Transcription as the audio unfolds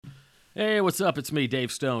Hey, what's up? It's me,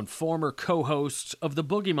 Dave Stone, former co-host of the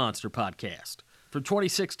Boogie Monster podcast. From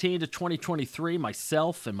 2016 to 2023,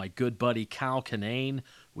 myself and my good buddy Kyle Kinane,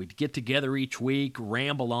 we'd get together each week,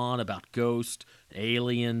 ramble on about ghosts,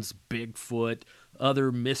 aliens, Bigfoot,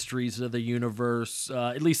 other mysteries of the universe.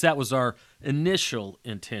 At least that was our initial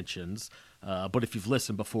intentions. But if you've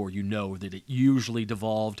listened before, you know that it usually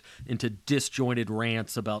devolved into disjointed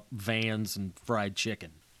rants about vans and fried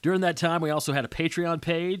chicken. During that time, we also had a Patreon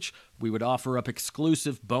page. We would offer up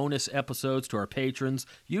exclusive bonus episodes to our patrons,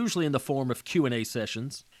 usually in the form of Q&A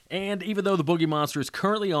sessions. And even though the Boogie Monster is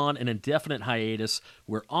currently on an indefinite hiatus,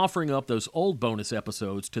 we're offering up those old bonus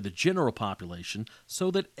episodes to the general population so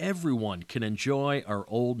that everyone can enjoy our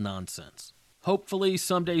old nonsense. Hopefully,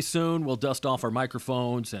 someday soon, we'll dust off our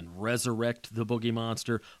microphones and resurrect the Boogie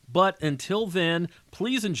Monster. But until then,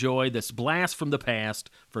 please enjoy this blast from the past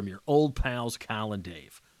from your old pals Kyle and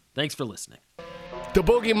Dave. Thanks for listening. The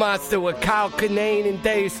Boogie Monster with Kyle Kinane and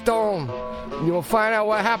Dave Stone. You'll find out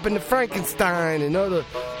what happened to Frankenstein and other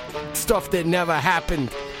stuff that never happened.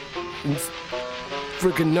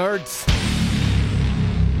 Freaking nerds.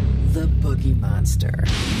 The Boogie Monster.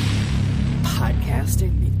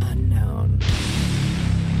 Podcasting the unknown.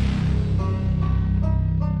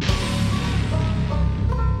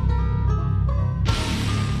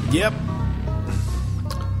 Yep.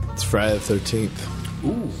 It's Friday the 13th.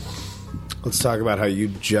 Ooh. Let's talk about how you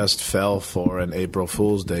just fell for an April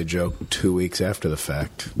Fool's Day joke 2 weeks after the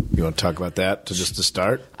fact. You want to talk about that to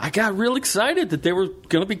start? I got real excited that there were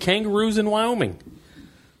going to be kangaroos in Wyoming.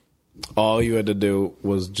 All you had to do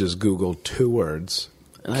was just Google 2 words,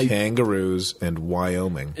 kangaroos and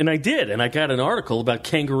Wyoming. And I did, and I got an article about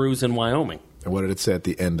kangaroos in Wyoming. And what did it say at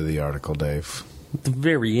the end of the article, Dave? At the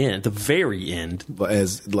very end. If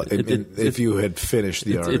you had finished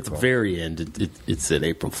the article. At the very end, it said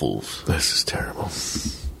April Fool's. This is terrible.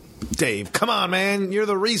 Dave, come on, man. You're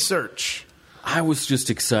the research. I was just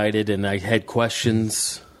excited, and I had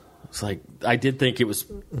questions. It's like, I did think it was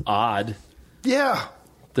odd. Yeah.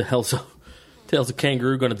 The hell's a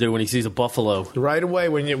kangaroo going to do when he sees a buffalo? Right away,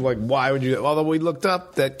 when you're like, why would you? Although we looked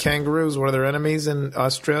up that kangaroos were their enemies in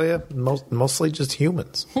Australia, mostly just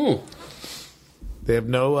humans. They have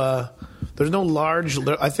no. There's no large.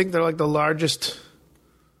 I think they're like the largest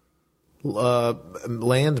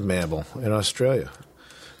land mammal in Australia.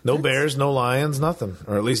 No bears, no lions, nothing,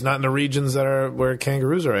 or at least not in the regions that are where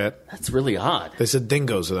kangaroos are at. That's really odd. They said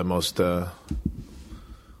dingoes are the most.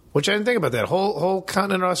 Which I didn't think about that whole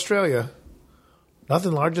continent of Australia.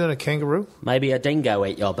 Nothing larger than a kangaroo. Maybe a dingo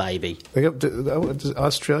ate your baby. Does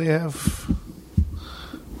Australia have? I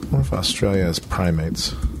wonder if Australia has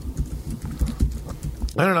primates.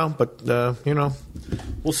 I don't know, but,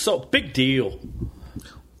 Well, so, big deal.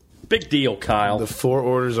 Big deal, Kyle. The 4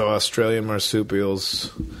 orders of Australian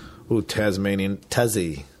marsupials. Ooh, Tasmanian.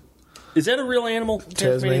 Tassie. Is that a real animal?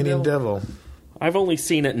 Tasmanian devil. I've only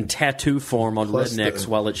seen it in tattoo form on rednecks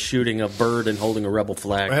while it's shooting a bird and holding a rebel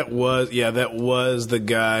flag. That was the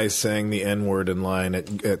guy saying the N-word in line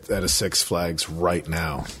at a Six Flags right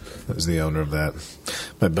now. That was the owner of that.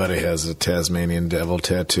 My buddy has a Tasmanian devil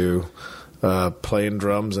tattoo. Playing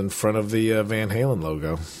drums in front of the Van Halen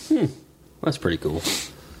logo. That's pretty cool.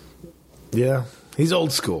 Yeah, he's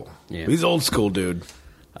old school. Yeah. He's old school, dude.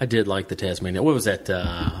 I did like the Tasmanian. What was that?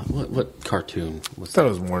 What cartoon was I thought that? it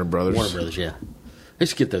was Warner Brothers. Warner Brothers, yeah. I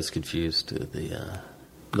used to get those confused.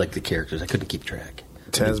 The characters. I couldn't keep track.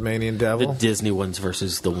 Tasmanian devil. The Disney ones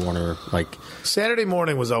versus the Warner. Saturday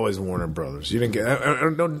morning was always Warner Brothers. You didn't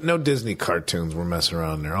get no Disney cartoons were messing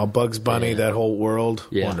around there. All Bugs Bunny, that whole world,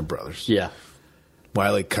 Warner Brothers. Yeah.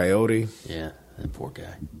 Wile E. Coyote. Yeah, that poor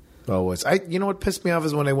guy. Always. You know what pissed me off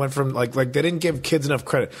is when they went from they didn't give kids enough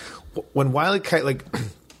credit. When Wile E. Coyote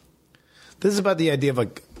this is about the idea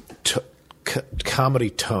of comedy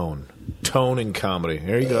tone and comedy.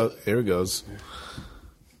 Here he goes.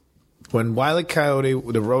 When Wile E. Coyote,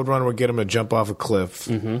 the Roadrunner would get him to jump off a cliff,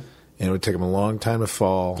 and it would take him a long time to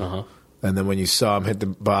fall. And then when you saw him hit the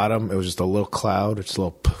bottom, it was just a little cloud, just a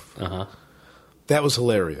little poof. That was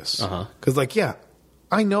hilarious. Because,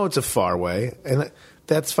 I know it's a far way, and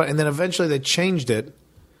that's fine. And then eventually they changed it,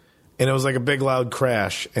 and it was like a big loud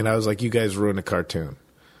crash, and I was like, you guys ruined a cartoon.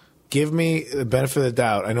 Give me the benefit of the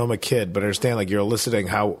doubt. I know I'm a kid, but I understand you're eliciting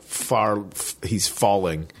how far he's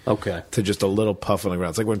falling. Okay. To just a little puff on the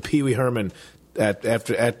ground. It's like when Pee Wee Herman at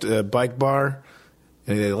the bike bar,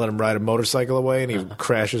 and they let him ride a motorcycle away, and he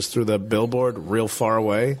crashes through the billboard real far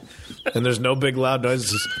away, and there's no big loud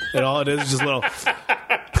noise, and all it is just a little.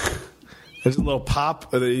 There's a little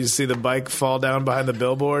pop, and then you see the bike fall down behind the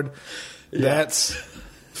billboard. Yeah. That's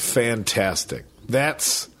fantastic.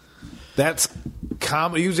 That's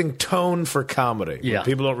using tone for comedy. Yeah. When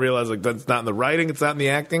people don't realize like that's not in the writing, it's not in the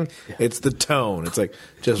acting, it's the tone. It's like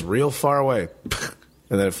just real far away,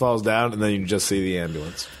 and then it falls down, and then you just see the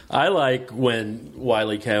ambulance. I like when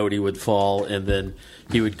Wile E. Coyote would fall, and then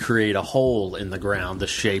he would create a hole in the ground, the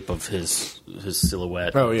shape of his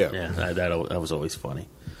silhouette. Oh, yeah. Yeah, that was always funny.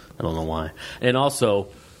 I don't know why. And also,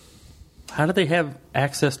 how did they have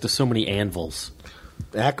access to so many anvils?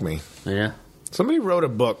 Acme. Yeah. Somebody wrote a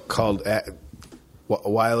book called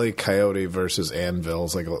Wile E. Coyote versus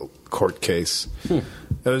Anvils, like a court case.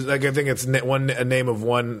 It was like I think it's a name of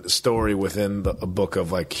one story within a book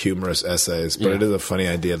of like humorous essays, but it is a funny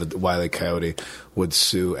idea that Wile E. Coyote would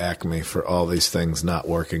sue Acme for all these things not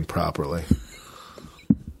working properly.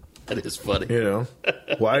 That is funny. You know,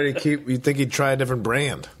 why did he keep? You think he'd try a different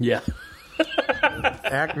brand? Yeah.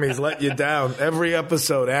 Acme's let you down every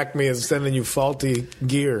episode. Acme is sending you faulty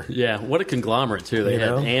gear. Yeah, what a conglomerate, too. They You had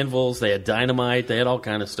know? anvils, they had dynamite, they had all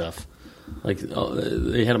kind of stuff. Like,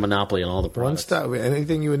 they had a monopoly on all the One products. stop.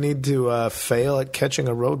 Anything you would need to fail at catching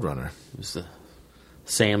a Roadrunner. It was the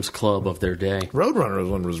Sam's Club of their day.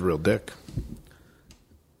 Roadrunner was real dick.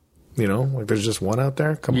 You know, like there's just one out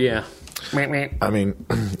there. Come on. Yeah. I mean,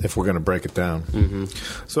 if we're going to break it down. Mm-hmm.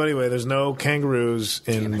 So anyway, there's no kangaroos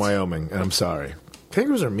in Wyoming, and I'm sorry.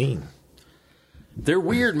 Kangaroos are mean. They're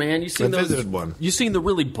weird, man. You seen I those? visited one. You seen the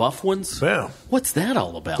really buff ones? Yeah. What's that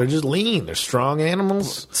all about? They're just lean. They're strong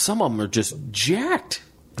animals. Some of them are just jacked.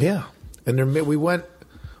 Yeah. And we went,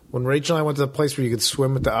 when Rachel and I went to the place where you could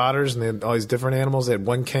swim with the otters and they had all these different animals, they had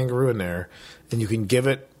one kangaroo in there, and you can give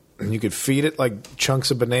it, and you could feed it like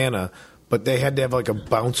chunks of banana, but they had to have like a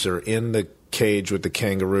bouncer in the cage with the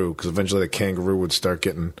kangaroo, because eventually the kangaroo would start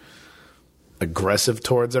getting aggressive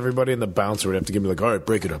towards everybody, and the bouncer would have to give me like, all right,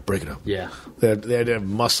 break it up. Yeah. They had to have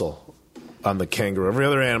muscle on the kangaroo. Every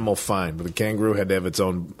other animal, fine, but the kangaroo had to have its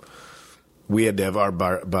own. We had to have our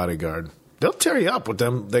bodyguard. They'll tear you up with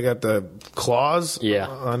them. They got the claws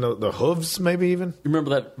on the hooves, maybe even. You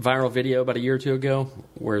remember that viral video about a year or two ago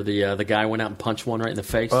where the guy went out and punched one right in the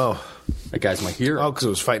face? Oh. That guy's my hero. Oh, because it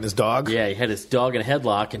was fighting his dog? Yeah, he had his dog in a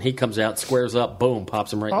headlock, and he comes out, squares up, boom,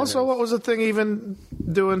 pops him right Also, in the what was the thing even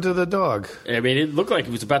doing to the dog? I mean, it looked like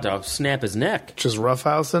he was about to snap his neck. Just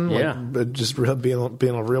roughhousing? Yeah. Like, just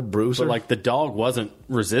being a real bruiser? But, like, the dog wasn't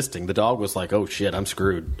resisting. The dog was like, oh, shit, I'm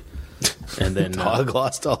screwed. And then dog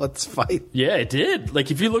lost all its fight. Yeah, it did. Like,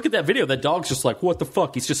 if you look at that video, that dog's just like, what the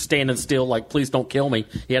fuck? He's just standing still, like, please don't kill me.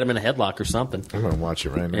 He had him in a headlock or something. I'm going to watch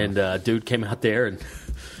it right now. And dude came out there and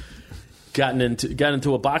got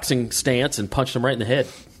into a boxing stance and punched him right in the head.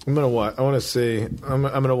 I'm going to watch. I want to see. I'm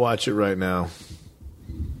going to watch it right now.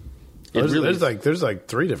 There's like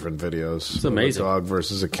 3 different videos. It's amazing. A dog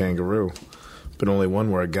versus a kangaroo. But only one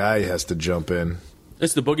where a guy has to jump in.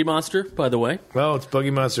 It's the Boogie Monster, by the way. Oh, it's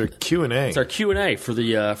Boogie Monster Q&A. It's our Q&A for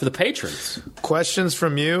the patrons. Questions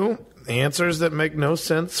from you, answers that make no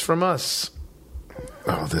sense from us.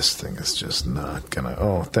 Oh, this thing is just not gonna.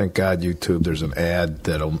 Oh, thank God, YouTube. There's an ad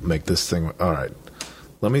that'll make this thing. All right,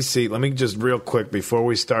 let me see. Let me just real quick before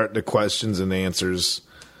we start the questions and answers.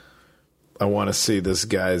 I want to see this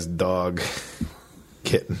guy's dog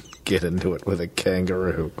get into it with a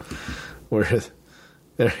kangaroo.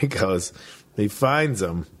 There he goes. He finds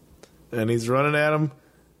him, and he's running at him.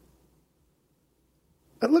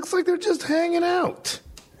 It looks like they're just hanging out.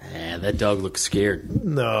 Man, that dog looks scared.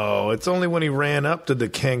 No, it's only when he ran up to the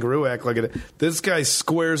kangaroo act like it. This guy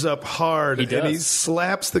squares up hard, He does. and he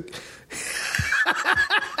slaps the...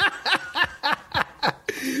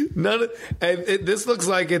 This looks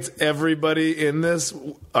like it's everybody in this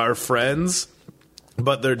are friends,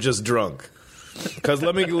 but they're just drunk. Because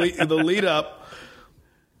let me the lead up.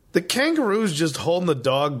 The kangaroo's just holding the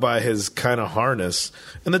dog by his kind of harness,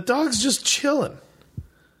 and the dog's just chilling.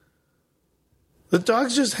 The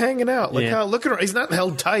dog's just hanging out. Look at her. He's not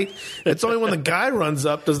held tight. It's only when the guy runs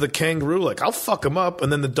up does the kangaroo like, I'll fuck him up,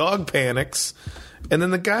 and then the dog panics, and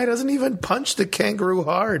then the guy doesn't even punch the kangaroo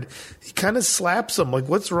hard. He kind of slaps him like,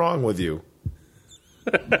 what's wrong with you?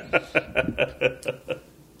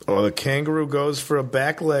 Oh, the kangaroo goes for a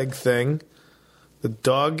back leg thing. The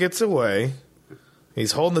dog gets away.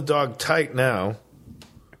 He's holding the dog tight now.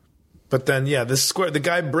 But then, the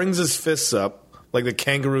guy brings his fists up like the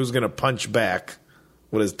kangaroo's going to punch back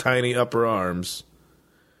with his tiny upper arms.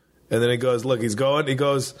 And then he goes, look, he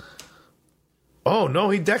goes, oh, no,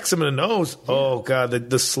 he decks him in the nose. Yeah. Oh, God,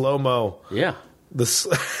 the slow-mo. Yeah. That's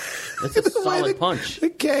a solid punch. The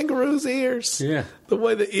kangaroo's ears. Yeah. The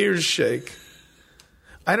way the ears shake.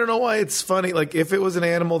 I don't know why it's funny. Like, if it was an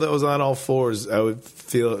animal that was on all fours, I would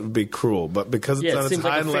feel it would be cruel. But because it's on its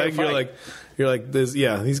hind leg, you're like,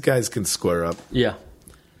 these guys can square up. Yeah.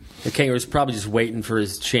 The kangaroo's probably just waiting for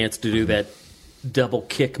his chance to do that double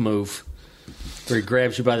kick move where he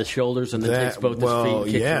grabs you by the shoulders and then takes both his feet and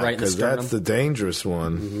kicks you right in the sternum. That's the dangerous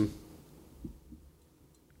one. Mm-hmm.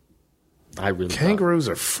 I really Kangaroos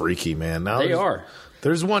are freaky, man. Now they are.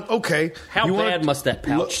 There's one. Okay. How bad must that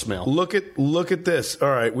pouch smell? Look at this. All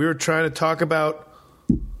right. We were trying to talk about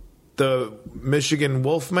the Michigan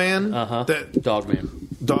Wolfman.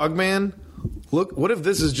 Dogman. Look, what if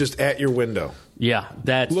this is just at your window? Yeah,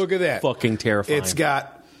 look at that. Fucking terrifying. It's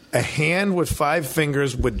got a hand with 5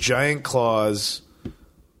 fingers with giant claws.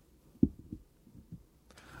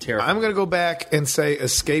 Terrifying. I'm going to go back and say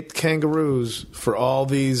escaped kangaroos for all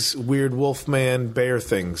these weird wolfman bear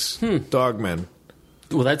things. Dogmen.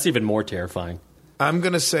 Well, that's even more terrifying. I'm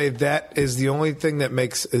going to say that is the only thing that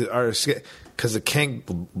makes our escape. Because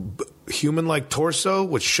the human-like torso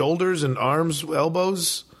with shoulders and arms,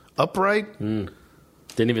 elbows, upright. Didn't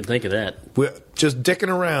even think of that. We're just dicking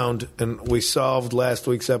around, and we solved last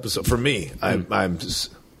week's episode. For me, I'm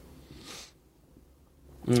just...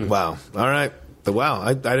 Wow. All right. Wow.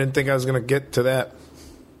 I didn't think I was going to get to that.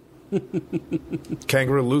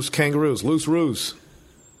 Loose kangaroos. Loose roos.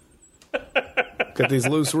 Got these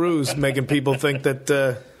loose roos making people think that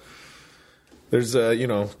there's,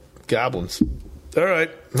 goblins. All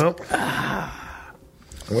right. Well,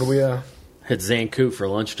 what do we... Had Zanku for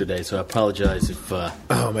lunch today, so I apologize if...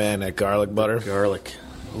 oh, man, that garlic butter. Garlic.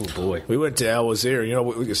 Oh, boy. We went to Al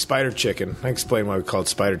Wazir. Spider chicken. I explained why we called it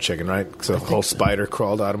spider chicken, right? Because a whole spider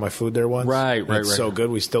crawled out of my food there once. Right. It's so good,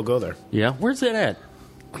 we still go there. Yeah? Where's that at?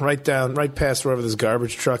 Right past wherever this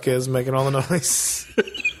garbage truck is making all the noise.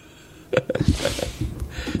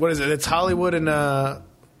 What is it? It's Hollywood and... No,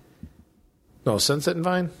 Sunset and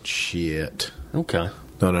Vine? Shit. Okay.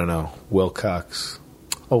 No. Wilcox.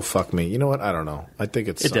 Oh, fuck me. You know what? I don't know. I think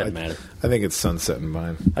it's... It doesn't matter. I think it's Sunset and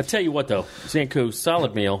Vine. I tell you what, though. Zanku,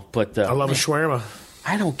 solid meal, but... I love a shawarma.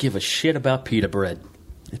 I don't give a shit about pita bread.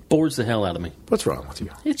 It bores the hell out of me. What's wrong with you?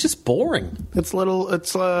 It's just boring. You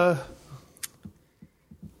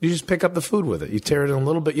just pick up the food with it. You tear it in a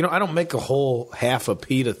little bit. I don't make a whole half a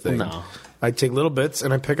pita thing. No. I take little bits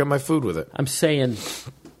and I pick up my food with it. I'm saying,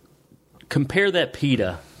 compare that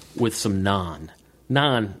pita with some naan.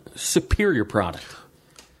 Naan, superior product.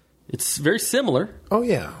 It's very similar. Oh,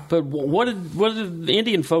 yeah. But what did the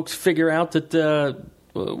Indian folks figure out that...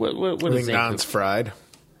 what I is think naan's fried.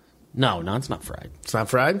 No, naan's not fried. It's not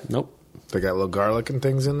fried? Nope. They got little garlic and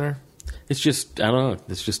things in there? It's just, I don't know.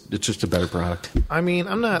 It's just a better product. I mean,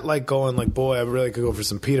 I'm not going boy, I really could go for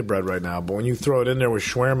some pita bread right now. But when you throw it in there with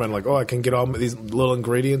shawarma, and I can get all these little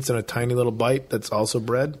ingredients in a tiny little bite that's also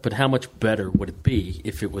bread. But how much better would it be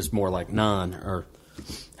if it was more like naan or,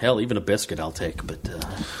 hell, even a biscuit I'll take. But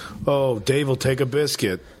Dave will take a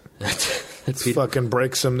biscuit. Let's fucking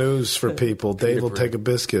break some news for people. Dave will take a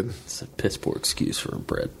biscuit. It's a piss poor excuse for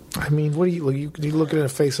bread. I mean, what do you look in the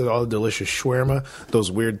face of all the delicious shawarma,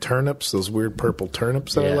 those weird turnips, those weird purple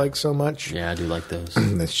turnips that I like so much. Yeah, I do like those.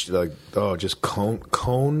 It's just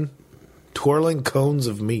twirling cones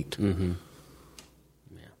of meat. Mm-hmm.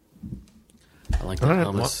 Yeah, I like the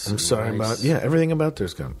hummus. I'm sorry about everything about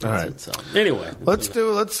there's gone. All right. Anyway, let's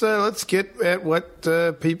get at what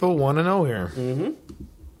people want to know here. Mm-hmm.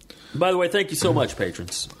 By the way, thank you so much,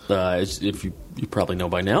 patrons. If you probably know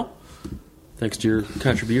by now, thanks to your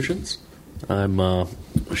contributions, I'm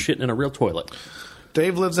shitting in a real toilet.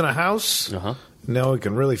 Dave lives in a house. Uh-huh. Now we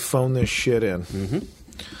can really phone this shit in. Mm-hmm.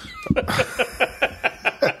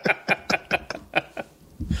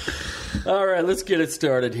 All right, let's get it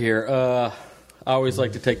started here. I always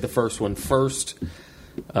like to take the first one first.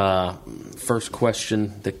 First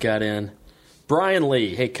question that got in. Brian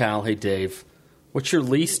Lee. Hey, Kyle. Hey, Dave. What's your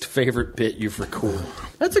least favorite bit you've recorded?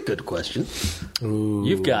 That's a good question. Ooh.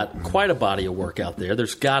 You've got quite a body of work out there.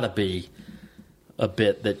 There's got to be a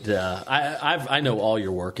bit that I know all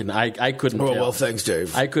your work, and I couldn't. Well, thanks,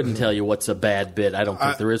 Dave. I couldn't tell you what's a bad bit. I don't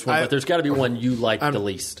think there is one, but there's got to be one you like the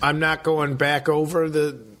least. I'm not going back over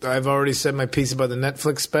I've already said my piece about the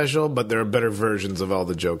Netflix special, but there are better versions of all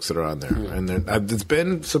the jokes that are on there. And it's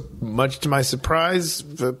been much to my surprise.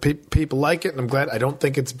 People like it, and I'm glad. I don't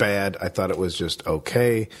think it's bad. I thought it was just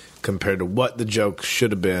okay compared to what the joke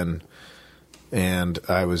should have been. And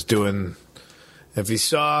I was doing... If you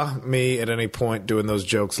saw me at any point doing those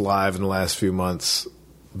jokes live in the last few months,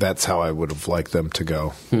 that's how I would have liked them to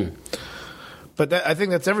go. But I think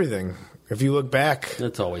that's everything. If you look back...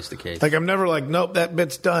 That's always the case. I'm never nope, that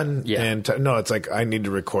bit's done. Yeah. And no, it's I need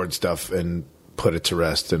to record stuff and put it to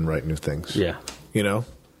rest and write new things. Yeah. Yeah.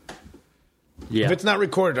 If it's not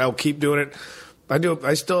recorded, I'll keep doing it.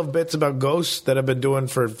 I still have bits about ghosts that I've been doing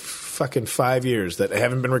for fucking 5 years that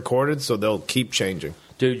haven't been recorded, so they'll keep changing.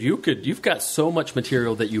 Dude, you've got so much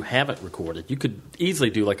material that you haven't recorded. You could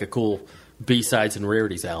easily do like a cool B-sides and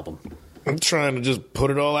rarities album. I'm trying to just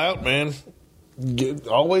put it all out, man.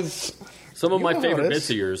 Always. Some of my favorite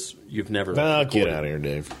bits of yours you've never recorded. Get out of here,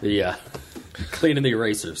 Dave. Yeah. Cleaning the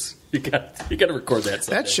erasers. You got to record that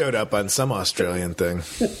someday. That showed up on some Australian thing.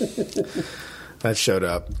 That showed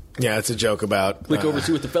up. Yeah, it's a joke about... Click over,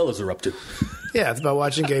 see what the fellas are up to. Yeah, it's about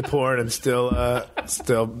watching gay porn and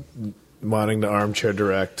still wanting to armchair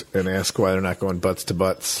direct and ask why they're not going butts to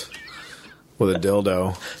butts with a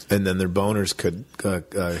dildo, and then their boners could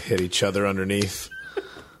hit each other underneath.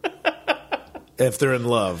 If they're in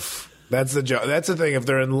love. That's the joke. That's the thing. If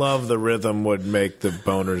they're in love, the rhythm would make the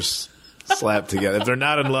boners slap together. If they're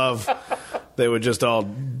not in love, they would just all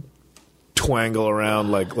twangle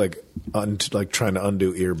around like trying to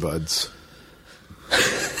undo earbuds.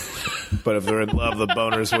 But if they're in love, the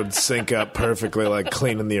boners would sync up perfectly like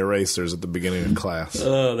cleaning the erasers at the beginning of class.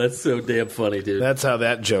 Oh, that's so damn funny, dude. That's how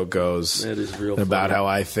that joke goes. That is real funny. About how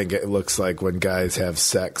I think it looks like when guys have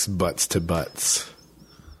sex butts to butts.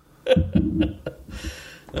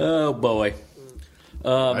 Oh, boy.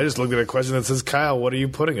 I just looked at a question that says, Kyle, what are you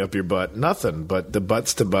putting up your butt? Nothing, but the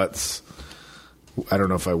butts to butts. I don't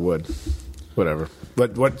know if I would. Whatever.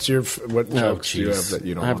 But what jokes do you have that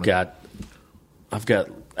you don't want? I've got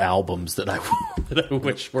albums that I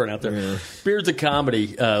wish weren't out there. Yeah. Beards of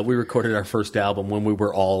Comedy, we recorded our first album when we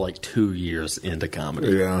were all like 2 years into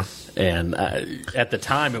comedy. Yeah. And at the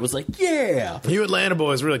time, it was like, yeah. You Atlanta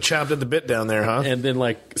boys really chomped at the bit down there, huh? And then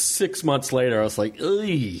like 6 months later, I was like,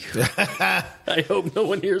 I hope no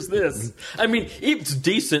one hears this. I mean, it's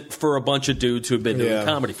decent for a bunch of dudes who have been doing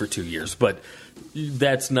comedy for 2 years, but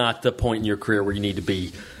that's not the point in your career where you need to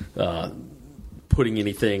be putting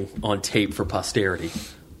anything on tape for posterity.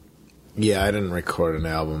 Yeah, I didn't record an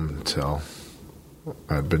album until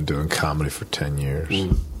I've been doing comedy for 10 years.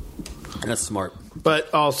 That's smart.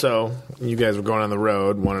 But also, you guys were going on the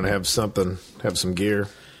road, wanting to have some gear.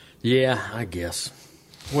 Yeah, I guess.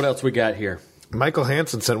 What else we got here? Michael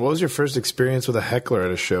Hansen said, what was your first experience with a heckler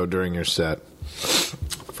at a show during your set?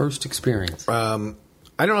 First experience? I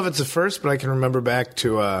don't know if it's the first, but I can remember back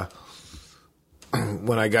to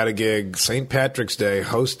when I got a gig St. Patrick's Day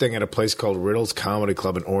hosting at a place called Riddle's Comedy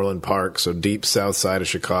Club in Orland Park, so deep south side of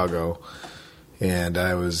Chicago. And I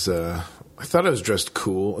thought I was dressed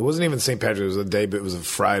cool. It wasn't even St. Patrick's. It was a day, but it was a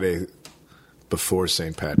Friday before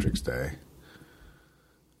St. Patrick's Day.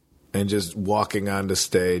 And just walking onto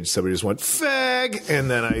stage, somebody just went, fag!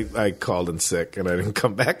 And then I called in sick, and I didn't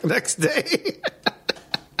come back the next day.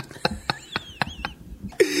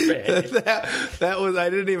 that was, I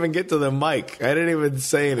didn't even get to the mic. I didn't even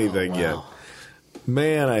say anything yet.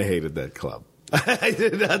 Man, I hated that club. I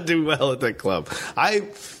did not do well at that club.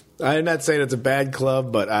 I'm not saying it's a bad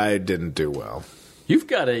club, but I didn't do well. You've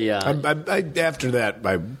got a... after that,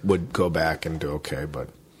 I would go back and do okay, but...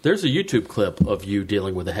 There's a YouTube clip of you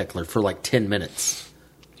dealing with a heckler for like 10 minutes.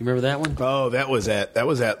 Do you remember that one? Oh, that was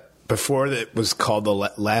at before it was called the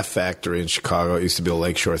Laugh Factory in Chicago. It used to be the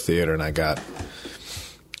Lakeshore Theater, and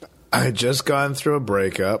I had just gone through a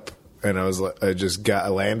breakup, and I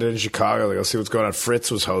landed in Chicago. Like, I'll see what's going on. Fritz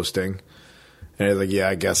was hosting, and I was like, yeah,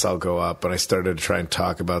 I guess I'll go up. And I started to try and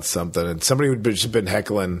talk about something, and somebody had just been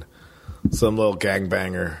heckling some little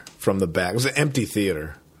gangbanger from the back. It was an empty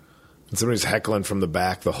theater, and somebody was heckling from the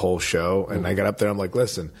back the whole show. And I got up there, I'm like,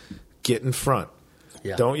 listen, get in front.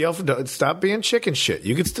 Yeah. Don't yell stop being chicken shit.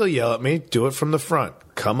 You can still yell at me. Do it from the front.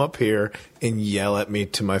 Come up here and yell at me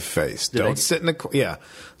to my face. Don't sit in the... Yeah.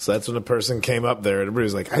 So that's when the person came up there, and everybody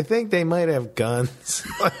was like, I think they might have guns.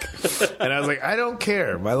 And I was like, I don't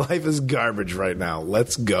care. My life is garbage right now.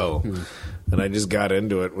 Let's go. And I just got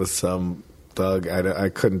into it with some thug. I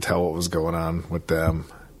couldn't tell what was going on with them.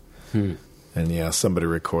 And yeah, somebody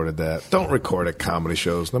recorded that. Don't record at comedy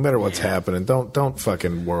shows, no matter what's happening. Don't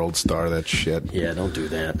fucking world star that shit. Yeah, don't do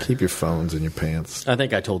that. Keep your phones in your pants. I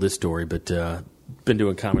think I told this story, but been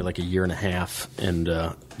doing comedy like a year and a half, and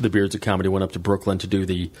the Beards of Comedy went up to Brooklyn to do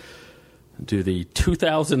the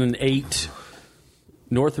 2008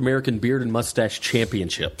 North American Beard and Mustache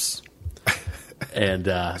Championships. And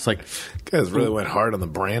it's like... Guys really went hard on the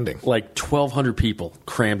branding. Like 1,200 people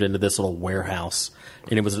crammed into this little warehouse.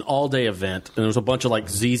 And it was an all-day event. And there was a bunch of like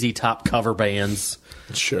ZZ Top cover bands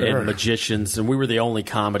and magicians. And we were the only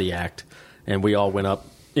comedy act. And we all went up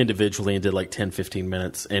individually and did like 10, 15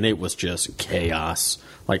 minutes. And it was just chaos.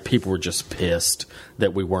 Like people were just pissed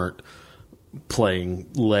that we weren't playing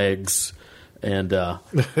legs. And...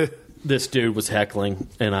 this dude was heckling,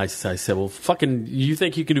 and I said, well, fucking, you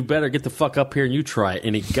think you can do better? Get the fuck up here and you try it.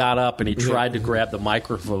 And he got up and he tried to grab the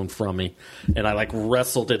microphone from me, and I like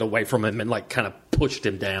wrestled it away from him and like kind of pushed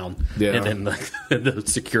him down, Yeah. and then the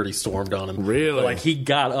security stormed on him. Really? But, like, he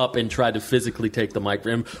got up and tried to physically take the mic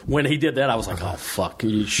from him. When he did that, I was like, oh, fuck.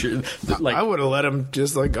 You should. Like, I would have let him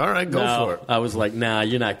just like, all right, go for it. I was like, nah,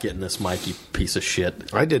 you're not getting this mic, you piece of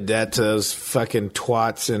shit. I did that to those fucking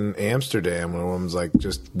twats in Amsterdam when a woman's like,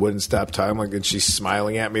 just wouldn't stop talking. Like, and she's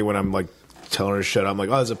smiling at me when I'm like telling her to shut up. I'm like,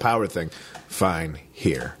 oh, it's a power thing. Fine,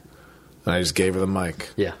 here. And I just gave her the mic.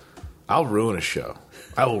 Yeah. I'll ruin a show.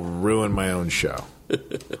 I will ruin my own show.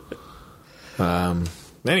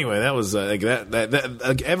 Anyway, that was like that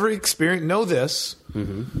like every experience. Know this: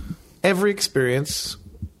 every experience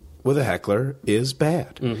with a heckler is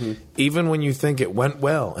bad. Even when you think it went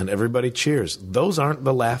well and everybody cheers, those aren't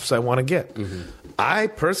the laughs I want to get. I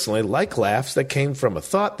personally like laughs that came from a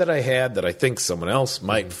thought that I had that I think someone else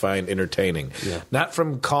might find entertaining. Yeah. Not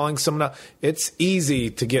from calling someone out. It's easy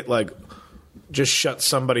to get like, just shut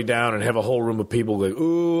somebody down and have a whole room of people go,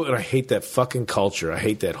 ooh, and I hate that fucking culture. I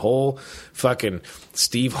hate that whole fucking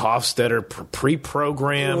Steve Hofstetter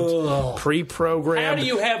pre-programmed. How do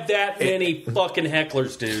you have that many fucking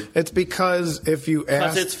hecklers, dude? It's because if you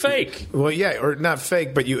ask... Because it's fake. Well, yeah, or not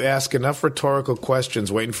fake, but you ask enough rhetorical questions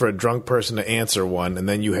waiting for a drunk person to answer one, and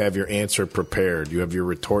then you have your answer prepared. You have your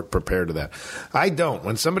retort prepared to that. I don't.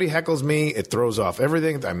 When somebody heckles me, it throws off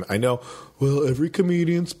everything. I know, well, every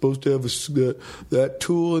comedian's supposed to have that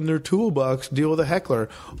tool in their toolbox to deal with a heckler.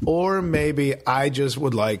 Or maybe I just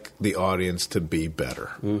would like the audience to be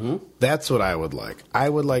better. That's what I would like. I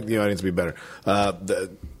would like the audience to be better. I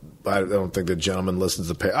don't think the gentleman listens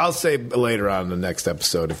to pay. I'll say later on in the next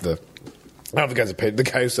episode if the... I don't know if the guys are paid. The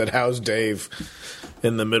guy who said, how's Dave,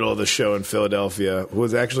 in the middle of the show in Philadelphia,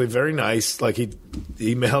 was actually very nice. Like, he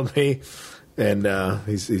emailed me, and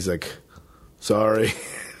he's like, sorry.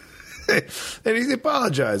 And he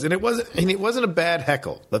apologized. And it wasn't a bad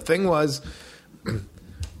heckle. The thing was,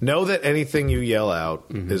 know that anything you yell out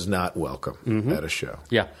is not welcome at a show.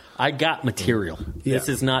 Yeah. I got material. Yeah. This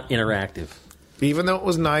is not interactive. Even though it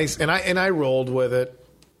was nice, and I rolled with it.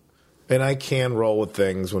 And I can roll with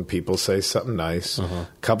things when people say something nice. A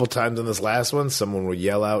couple times in this last one, someone would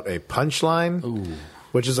yell out a punchline,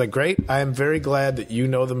 which is like, great. I am very glad that you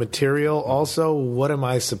know the material. Also, what am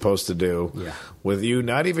I supposed to do with you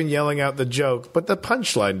not even yelling out the joke, but the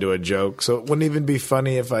punchline to a joke? So it wouldn't even be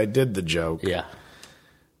funny if I did the joke. Yeah.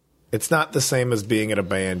 It's not the same as being at a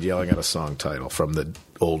band yelling out a song title from the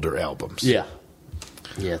older albums. Yeah.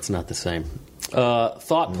 Yeah, it's not the same.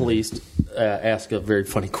 Thought Police ask a very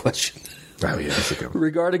funny question. Oh, yeah, that's a good one.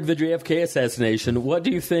 Regarding the JFK assassination, what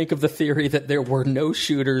do you think of the theory that there were no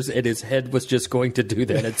shooters and his head was just going to do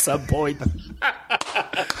that at some point?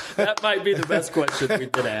 That might be the best question we've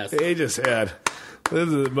been asked. He just had... This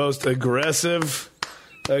is the most aggressive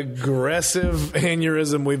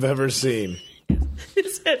aneurysm we've ever seen.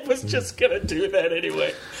 His head was just going to do that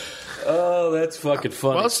anyway. Oh, that's fucking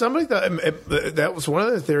funny. Well, somebody thought that was one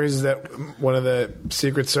of the theories, that one of the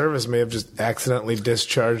Secret Service may have just accidentally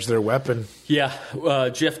discharged their weapon. Yeah,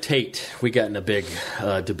 Jeff Tate, we got in a big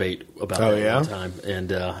debate about that one time,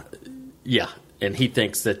 and and he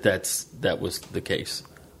thinks that was the case.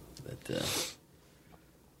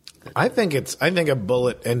 I think a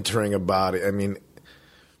bullet entering a body. I mean,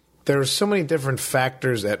 there are so many different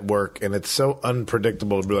factors at work, and it's so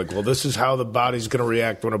unpredictable to be like, well, this is how the body's going to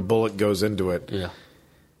react when a bullet goes into it. Yeah.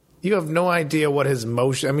 You have no idea what his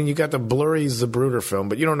motion... I mean, you got the blurry Zapruder film,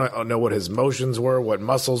 but you don't know what his motions were, what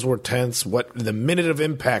muscles were tense, what the minute of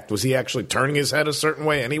impact. Was he actually turning his head a certain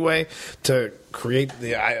way anyway to create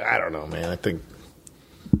the... I don't know, man. I think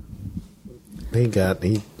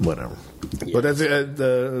whatever. Yeah. But that's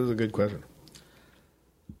a good question.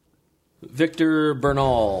 Victor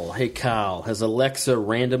Bernal, hey Kyle, has Alexa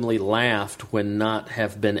randomly laughed when not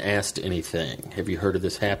have been asked anything? Have you heard of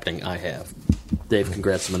this happening? I have. Dave,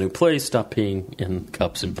 congrats on my new place. Stop peeing in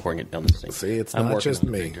cups and pouring it down the sink. See, it's not just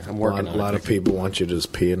me. I'm working on it. A lot of people want you to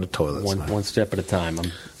just pee in the toilets. One step at a time.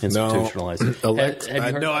 I'm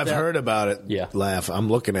institutionalizing. I've heard about it. Yeah. Laugh. I'm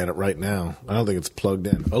looking at it right now. I don't think it's plugged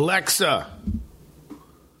in. Alexa!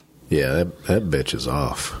 Yeah, that bitch is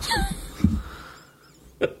off.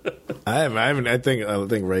 I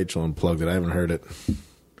think Rachel unplugged it. I haven't heard it.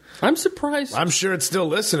 I'm surprised. I'm sure it's still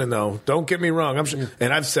listening, though. Don't get me wrong. I'm sure,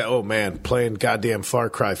 and I've said, oh man, playing goddamn Far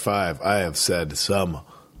Cry 5, I have said some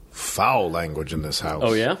foul language in this house.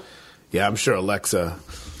 Oh yeah? Yeah, I'm sure Alexa.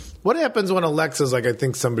 What happens when Alexa's like, I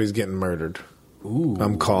think somebody's getting murdered? Ooh.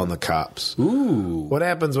 I'm calling the cops. Ooh. What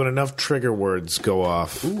happens when enough trigger words go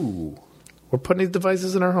off? Ooh. We're putting these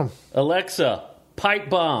devices in our home. Alexa, pipe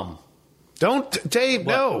bomb. Don't, Dave,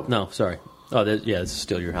 what? no. No, sorry. Oh, this is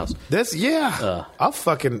still your house. I'll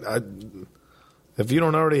fucking... If you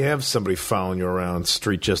don't already have somebody following you around,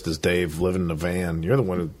 Street Justice Dave, living in a van, you're the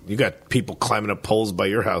one you got people climbing up poles by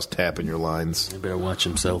your house tapping your lines. They better watch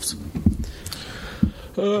themselves.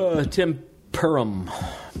 Tim Perham?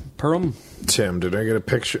 Tim, did I get a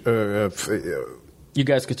picture? You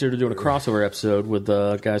guys consider doing a crossover episode with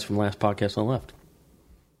the guys from Last Podcast on the Left?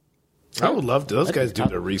 I would love to. Those guys do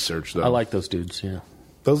their research, though. I like those dudes, yeah.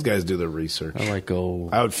 Those guys do their research. I like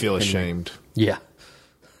old... I would feel ashamed. Yeah.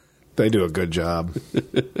 They do a good job.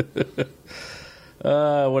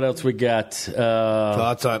 What else we got?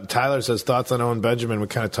 Thoughts on Tyler says thoughts on Owen Benjamin. We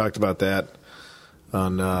kind of talked about that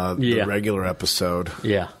on the regular episode.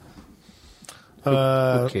 Yeah.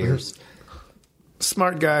 Who cares?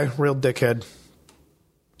 Smart guy, real dickhead.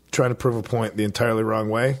 Trying to prove a point the entirely wrong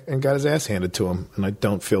way and got his ass handed to him, and I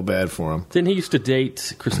don't feel bad for him. Didn't he used to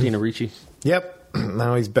date Christina Ricci? Yep.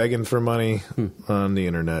 Now he's begging for money on the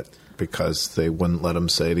internet because they wouldn't let him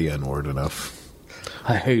say the N-word enough.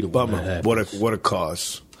 I hate it. Bummer. What a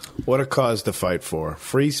cause. What a cause to fight for.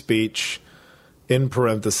 Free speech, in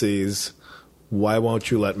parentheses, why won't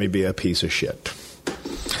you let me be a piece of shit?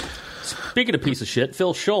 Speaking of piece of shit,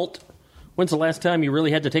 Phil Schultz, when's the last time you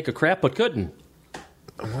really had to take a crap but couldn't?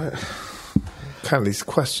 What? Kind of these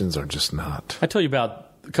questions are just not. I told you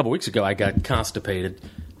about a couple weeks ago I got constipated,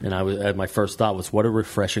 and my first thought was, what a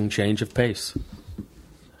refreshing change of pace.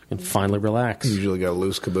 I can finally relax. You usually got a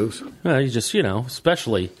loose caboose. You just,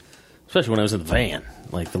 especially when I was in the van,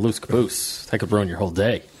 like the loose caboose, that could ruin your whole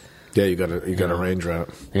day. Yeah, you got a range route.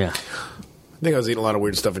 Yeah. I think I was eating a lot of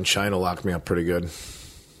weird stuff in China, locked me up pretty good.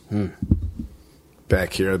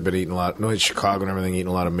 Back here, I've been eating a lot. No, in Chicago and everything, eating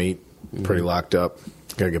a lot of meat. Pretty locked up.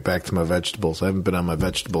 Got to get back to my vegetables. I haven't been on my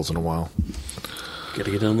vegetables in a while. Got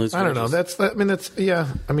to get on those. I don't know.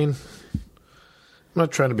 I'm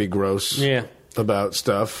not trying to be gross. About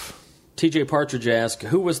stuff. TJ Partridge asked,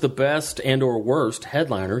 who was the best and or worst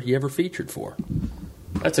headliner you ever featured for?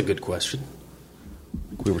 That's a good question.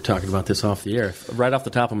 We were talking about this off the air. Right off the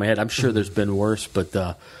top of my head, I'm sure there's been worse,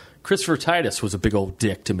 but Christopher Titus was a big old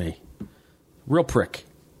dick to me. Real prick.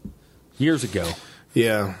 Years ago.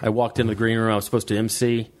 Yeah. I walked into the green room. I was supposed to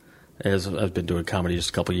MC, as I've been doing comedy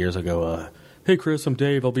just a couple years ago. Hey, Chris, I'm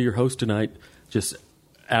Dave. I'll be your host tonight. Just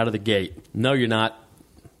out of the gate. No, you're not.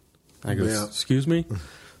 I go, excuse me?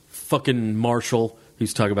 Fucking Marshall.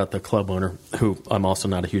 He's talking about the club owner, who I'm also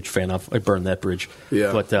not a huge fan of. I burned that bridge.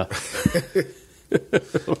 Yeah. But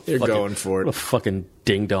you're going for it. A fucking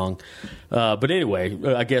ding dong. But anyway,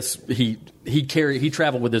 I guess he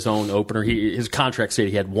traveled with his own opener. His contract said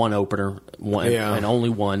he had one opener, and only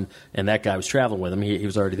one, and that guy was traveling with him. He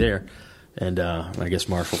was already there. And I guess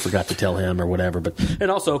Marshall forgot to tell him or whatever. And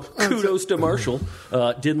also, kudos to Marshall.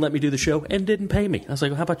 Didn't let me do the show and didn't pay me. I was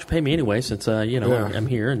like, well, how about you pay me anyway, since I'm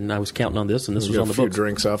here and I was counting on this and this was on the books. A few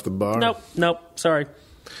drinks off the bar. Nope. Sorry.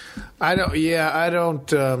 I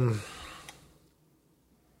don't.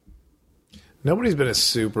 Nobody's been a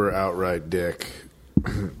super outright dick.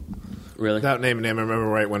 Really? Without naming name, I remember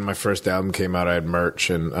right when my first album came out, I had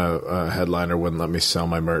merch, and a headliner wouldn't let me sell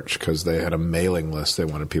my merch because they had a mailing list they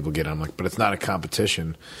wanted people to get on. I'm like, but it's not a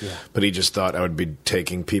competition. Yeah. But he just thought I would be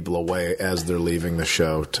taking people away as they're leaving the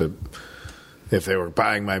show to... If they were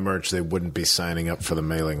buying my merch, they wouldn't be signing up for the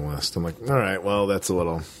mailing list. I'm like, all right, well, that's a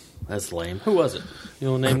little... That's lame. Who was it? You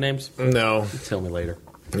don't name names? No. Tell me later.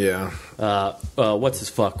 Yeah. What's his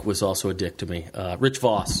fuck was also a dick to me. Rich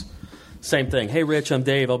Voss. Same thing. Hey, Rich, I'm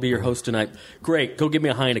Dave. I'll be your host tonight. Great. Go give me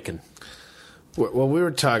a Heineken. Well, we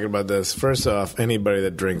were talking about this. First off, anybody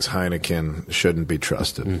that drinks Heineken shouldn't be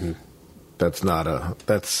trusted. Mm-hmm. That's not a...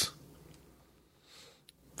 That's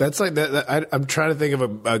like that. I'm trying to think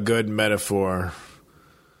of a good metaphor.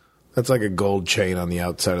 That's like a gold chain on the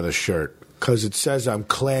outside of the shirt. Because it says I'm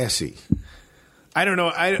classy. I don't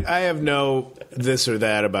know. I have no this or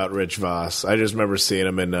that about Rich Voss. I just remember seeing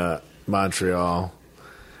him in Montreal.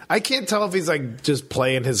 I can't tell if he's like just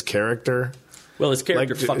playing his character. Well, his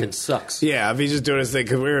character fucking sucks. Yeah, if he's just doing his thing.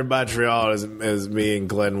 Because we were in Montreal as me and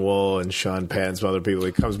Glenn Wool and Sean Penn and some other people.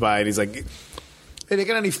 He comes by and he's like, hey, they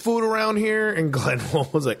got any food around here? And Glenn Wool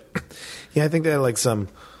was like, yeah, I think they had like some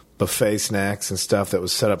buffet snacks and stuff that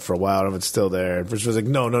was set up for a while. I don't know if it's still there. And Rich was like,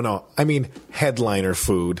 no. I mean headliner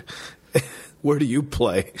food. Where do you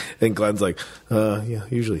play? And Glenn's like, yeah,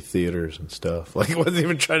 usually theaters and stuff. Like, he wasn't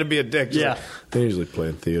even trying to be a dick. Yeah. Like, they usually play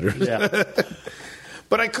in theaters. Yeah.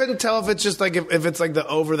 But I couldn't tell if it's just like, if it's like the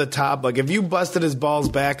over the top. Like, if you busted his balls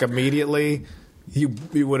back immediately, you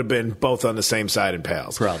would have been both on the same side and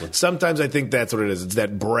pals. Probably. Sometimes I think that's what it is. It's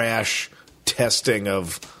that brash testing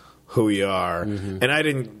of who you are. Mm-hmm. And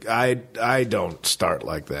I don't start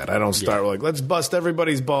like that. I don't start like, let's bust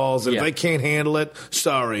everybody's balls. And if they can't handle it,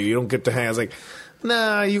 sorry, you don't get to hang. I was like,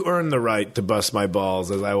 Nah, you earn the right to bust my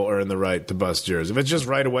balls as I will earn the right to bust yours. If it's just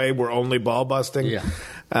right away, we're only ball busting, Yeah.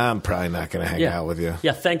 I'm probably not going to hang out with you.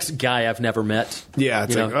 Yeah, thanks, guy I've never met. Yeah,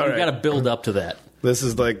 it's you like, all you right. got to build up to that. This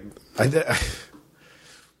is like, I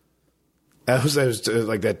was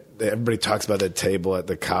like that. Everybody talks about that table at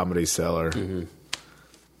the Comedy Cellar. Mm-hmm.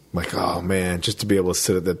 Like, oh man, just to be able to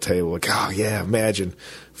sit at that table. Like, oh yeah, imagine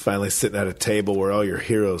finally sitting at a table where all your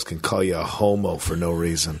heroes can call you a homo for no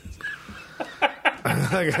reason.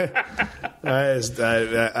 I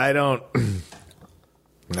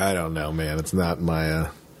don't know, man. It's not my.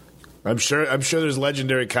 I'm sure there's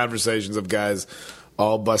legendary conversations of guys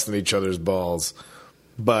all busting each other's balls.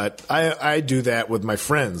 But I do that with my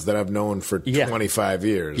friends that I've known for 25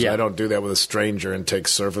 years. Yeah. I don't do that with a stranger and take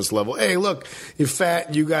surface level. Hey, look, you're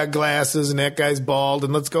fat, you got glasses, and that guy's bald,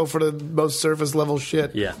 and let's go for the most surface level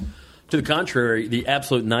shit. Yeah. To the contrary, the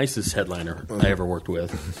absolute nicest headliner I ever worked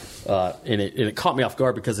with, and it caught me off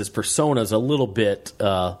guard because his persona is a little bit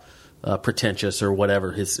pretentious or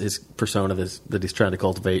whatever, his persona that he's trying to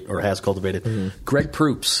cultivate or has cultivated. Mm-hmm. Greg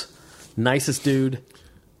Proops, nicest dude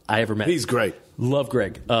I ever met. He's great. Love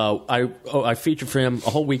Greg. I featured for him a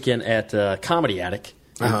whole weekend at Comedy Attic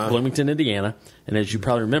in Bloomington, Indiana. And as you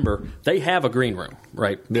probably remember, they have a green room,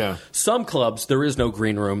 right? Yeah. Some clubs, there is no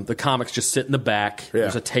green room. The comics just sit in the back. Yeah.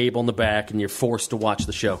 There's a table in the back, and you're forced to watch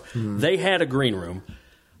the show. Mm. They had a green room.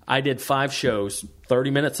 I did 5 shows, 30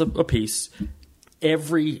 minutes a piece.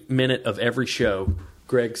 Every minute of every show,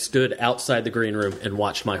 Greg stood outside the green room and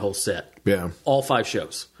watched my whole set. Yeah. All 5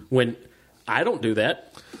 shows. When I don't do that.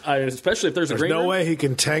 Especially if there's a green room. No way he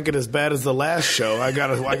can tank it as bad as the last show. I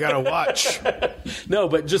gotta watch. No,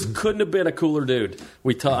 but just couldn't have been a cooler dude.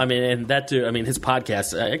 And that dude. I mean, his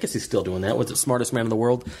podcast. I guess he's still doing that. What's it? Smartest Man in the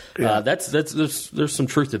World. Yeah. There's some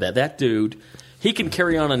truth to that. That dude, he can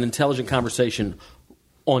carry on an intelligent conversation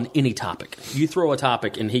on any topic. You throw a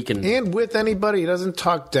topic, and he can. And with anybody, he doesn't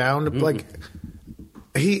talk down. Like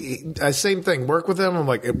same thing. Work with him. I'm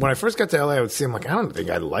like, when I first got to LA, I would see him like, I don't think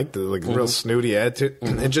I liked the real snooty attitude.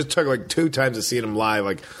 It just took like 2 times to see him live.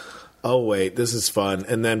 Like, oh wait, this is fun.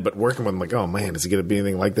 And then, but working with him, like, oh man, is he going to be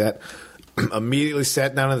anything like that? Immediately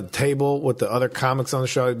sat down at the table with the other comics on the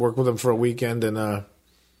show. I worked with him for a weekend in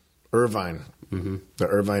Irvine, the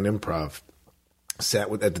Irvine Improv.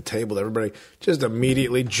 Sat at the table with everybody, just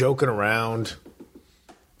immediately joking around,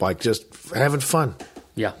 like just having fun.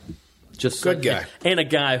 Yeah. Just good guy. And a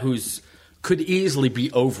guy who's could easily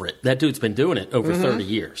be over it. That dude's been doing it over 30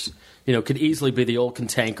 years. Could easily be the old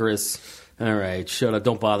cantankerous, all right, shut up,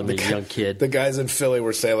 don't bother me, young kid. The guys in Philly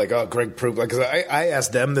were saying, like, oh, Greg Proops. Like, 'cause I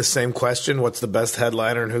asked them the same question, what's the best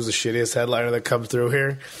headliner and who's the shittiest headliner that comes through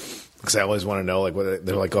here? Because I always want to know, like,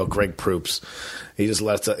 they're like, oh, Greg Proops. He just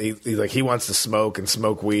lets he wants to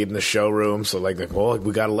smoke weed in the showroom. So like, well,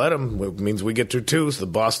 we got to let him. It means we get to 2. So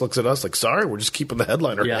the boss looks at us like, sorry, we're just keeping the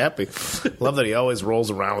headliner happy. Love that he always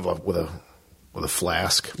rolls around with a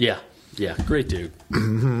flask. Yeah, great dude.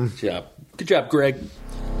 Good job, Greg.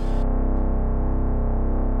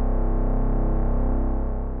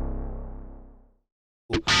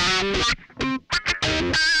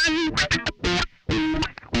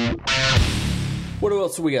 What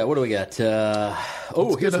else do we got?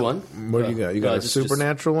 Here's one. What do you got? You got a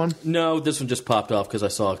supernatural one? No, this one just popped off because I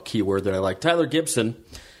saw a keyword that I like. Tyler Gibson,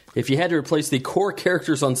 if you had to replace the core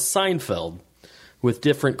characters on Seinfeld with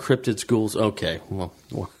different cryptid schools, okay. Well,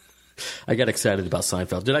 I got excited about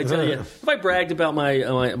Seinfeld. Did I tell you? Have I bragged about my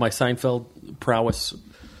Seinfeld prowess?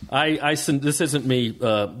 This isn't me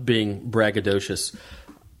being braggadocious.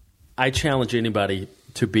 I challenge anybody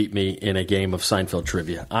to beat me in a game of Seinfeld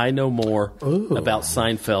trivia. I know more about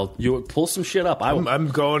Seinfeld. You pull some shit up. I'm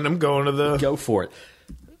going to the... Go for it.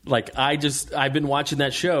 Like, I've been watching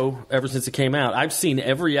that show ever since it came out. I've seen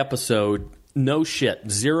every episode. No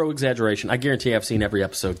shit. Zero exaggeration. I guarantee I've seen every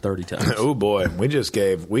episode 30 times. Oh boy. We just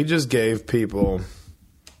gave people...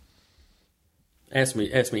 Ask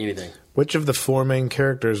me anything. Which of the 4 main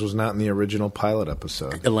characters was not in the original pilot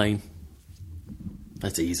episode? Elaine.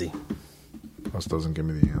 That's easy. This doesn't give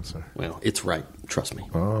me the answer. Well, it's right. Trust me.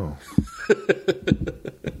 Oh.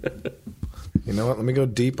 You know what? Let me go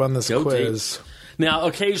deep on this quiz. Deep. Now,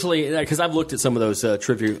 occasionally, because I've looked at some of those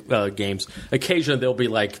trivia games, occasionally they'll be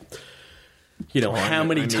like, how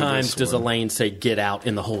many times does Elaine say "get out"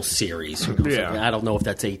 in the whole series? Yeah. I don't know if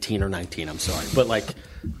that's 18 or 19. I'm sorry, but like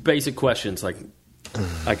basic questions, like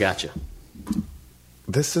I got you.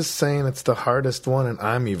 This is saying it's the hardest one, and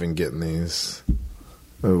I'm even getting these.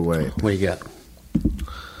 Oh wait, what do you got?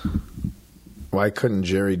 Why couldn't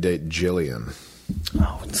Jerry date Jillian?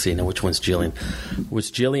 Oh, let's see. Now, which one's Jillian?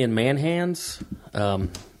 Was Jillian man hands?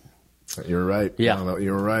 You're right. Yeah, no,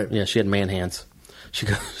 you're right. Yeah, she had man hands. She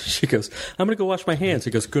goes, I'm going to go wash my hands.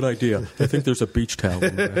 He goes, good idea. I think there's a beach towel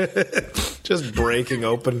in there. Just breaking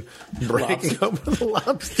open the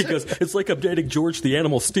lobster. He goes, it's like I'm dating George the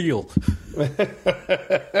Animal Steel. All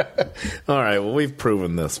right, well, we've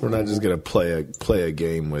proven this. We're not just going to play a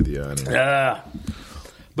game with you.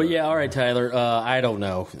 But yeah, all right, Tyler. I don't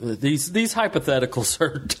know. These hypotheticals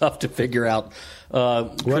are tough to figure out.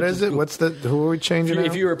 What is it? Who are we changing out?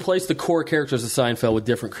 If you replace the core characters of Seinfeld with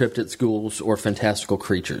different cryptid schools or fantastical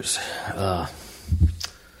creatures.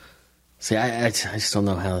 See, I just don't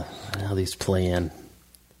know how these play in.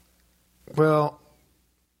 Well,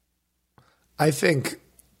 I think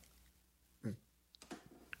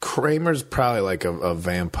Kramer's probably like a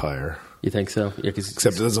vampire. You think so? Yeah,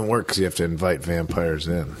 except it doesn't work because you have to invite vampires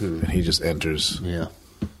in, and he just enters. Yeah.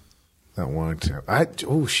 Not wanting to.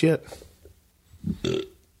 Oh shit. I'm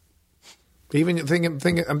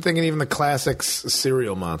thinking even the classics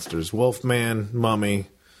serial monsters: Wolfman, Mummy,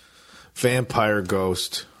 Vampire,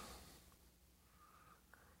 Ghost.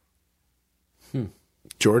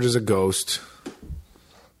 George is a ghost.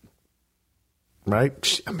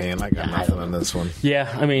 Right? Man, I got nothing on this one.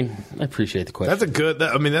 Yeah, I mean, I appreciate the question. That's a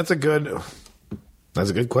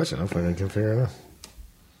good question. I'm I can figure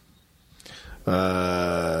it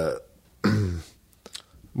out.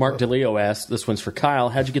 Mark DeLeo asked, this one's for Kyle,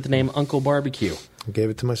 how'd you get the name Uncle Barbecue? I gave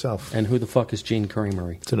it to myself. And who the fuck is Gene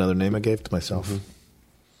Creamery? It's another name I gave to myself. Mm-hmm.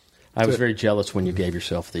 I was very jealous when you gave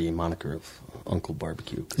yourself the moniker of Uncle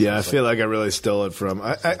Barbecue. Yeah, I feel like I really stole it from...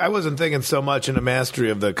 I wasn't thinking so much in a mastery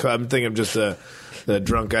of the... I'm thinking of just the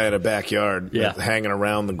drunk guy in a backyard hanging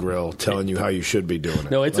around the grill telling you how you should be doing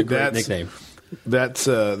it. No, it's a great nickname. That's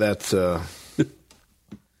what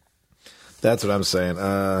I'm saying.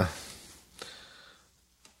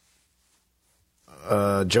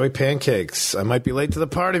 Joey Pancakes. I might be late to the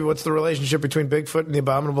party, but what's the relationship between Bigfoot and the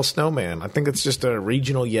Abominable Snowman? I think it's just a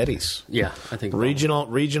regional Yetis. Yeah, I think regional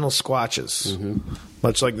Squatches. Mm-hmm.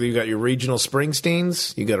 Much like you got your regional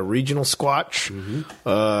Springsteens, you got a regional Squatch,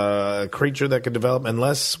 a creature that could develop.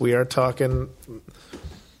 Unless we are talking,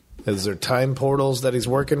 is there time portals that he's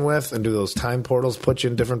working with, and do those time portals put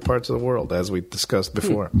you in different parts of the world, as we discussed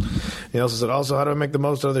before? He also said, how do I make the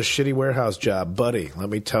most out of this shitty warehouse job? Buddy, let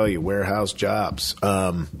me tell you, warehouse jobs.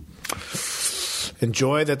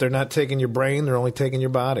 Enjoy that they're not taking your brain, they're only taking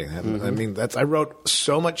your body. I mean, I wrote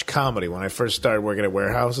so much comedy when I first started working at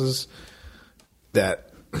warehouses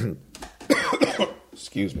that...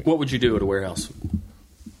 Excuse me. What would you do at a warehouse?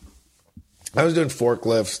 I was doing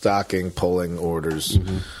forklift, stocking, pulling orders,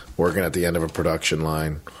 working at the end of a production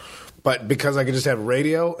line. But because I could just have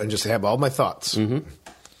radio and just have all my thoughts,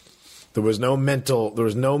 there was no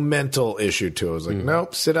mental issue to it. I was like,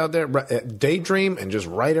 nope, sit out there, daydream, and just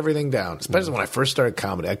write everything down. Especially when I first started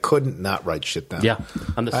comedy, I couldn't not write shit down. Yeah,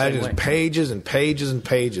 I'm the same way. Just pages and pages and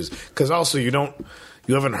pages. Because also you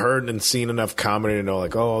haven't heard and seen enough comedy to know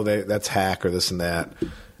like, oh, that's hack or this and that.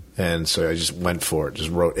 And so I just went for it, just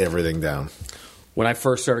wrote everything down. When I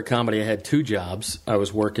first started comedy, I had two jobs. I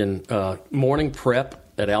was working morning prep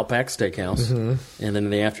at Outback Steakhouse, and then in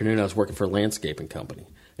the afternoon I was working for a landscaping company.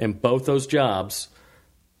 And both those jobs,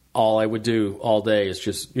 all I would do all day is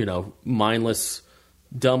just, mindless,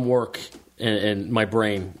 dumb work, and my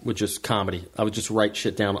brain would just comedy. I would just write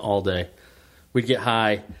shit down all day. We'd get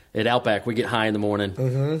high. At Outback, we'd get high in the morning.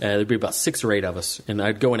 There'd be about 6 or 8 of us. And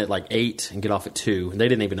I'd go in at like 8 and get off at 2. And they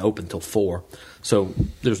didn't even open until 4. So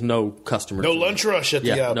there's no customers. No lunch rush at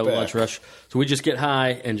the Outback. No lunch rush. So we just get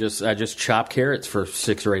high and I just chop carrots for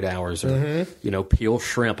 6 or 8 hours. Or, peel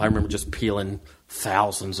shrimp. I remember just peeling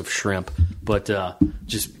thousands of shrimp. But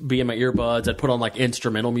just be in my earbuds. I'd put on like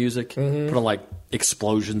instrumental music. Put on like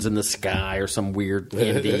explosions in the sky or some weird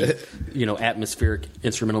indie, atmospheric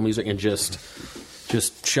instrumental music, and just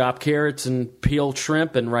chop carrots and peel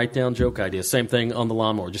shrimp and write down joke ideas. Same thing on the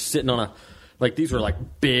lawnmower. Just sitting on these were like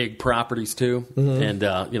big properties too, and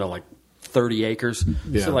like 30 acres.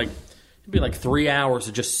 Yeah. So it'd be like 3 hours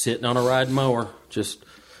of just sitting on a riding mower, just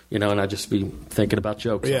and I'd just be thinking about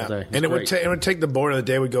jokes all day. And it would take the boredom of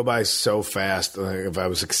the day would go by so fast if I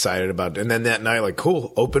was excited about it. And then that night,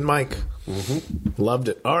 cool, open mic. Loved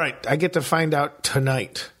it. All right, I get to find out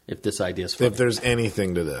tonight if this idea is funny. If there's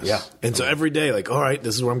anything to this. Yeah. And so every day, all right,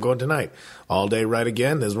 this is where I'm going tonight. All day, right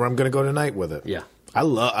again, this is where I'm going to go tonight with it. Yeah. I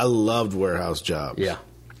loved warehouse jobs. Yeah.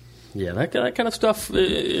 Yeah, that kind of stuff,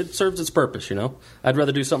 it serves its purpose, I'd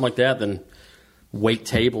rather do something like that than wait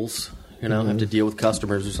tables, have to deal with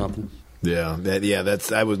customers or something. Yeah,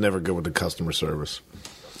 I was never good with the customer service.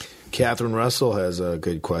 Catherine Russell has a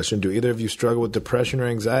good question. Do either of you struggle with depression or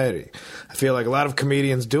anxiety? I feel like a lot of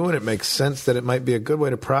comedians do, and it makes sense that it might be a good way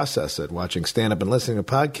to process it. Watching stand-up and listening to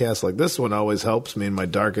podcasts like this one always helps me in my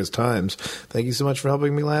darkest times. Thank you so much for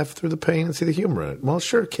helping me laugh through the pain and see the humor in it. Well,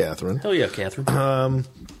 sure, Catherine. Hell yeah, Catherine.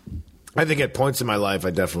 I think at points in my life I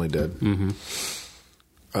definitely did. Mm-hmm.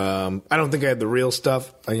 I don't think I had the real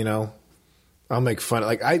stuff. I'll make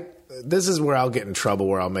fun. This is where I'll get in trouble,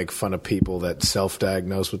 where I'll make fun of people that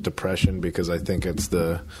self-diagnose with depression, because I think it's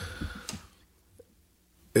the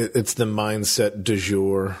mindset du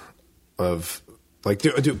jour of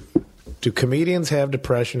do comedians have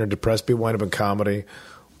depression, or depressed people wind up in comedy,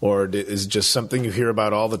 or is it just something you hear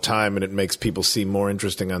about all the time and it makes people seem more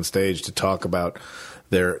interesting on stage to talk about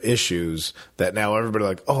their issues, that now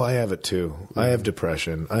everybody oh, I have it too. I have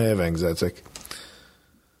depression. I have anxiety. It's like,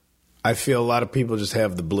 I feel a lot of people just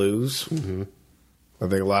have the blues. Mm-hmm. I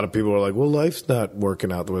think a lot of people are like, well, life's not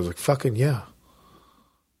working out the way. It's like, fucking yeah.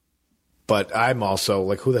 But I'm also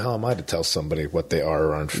like, who the hell am I to tell somebody what they are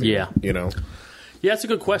or aren't feeling? Yeah. Yeah, it's a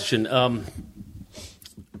good question.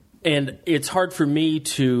 And it's hard for me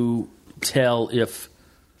to tell if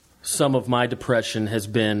some of my depression has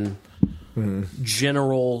been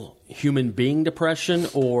general human being depression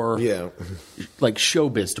or like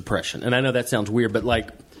showbiz depression. And I know that sounds weird, but like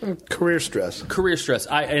career stress.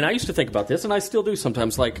 I used to think about this, and I still do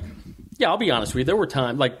sometimes. Like, yeah, I'll be honest with you. There were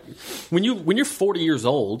times like when you're 40 years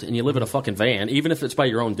old and you live in a fucking van, even if it's by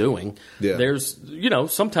your own doing. Yeah. There's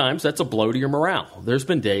sometimes that's a blow to your morale. There's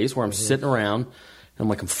been days where I'm sitting around and I'm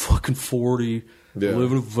like, I'm fucking 40. I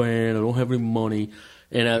live in a van. I don't have any money.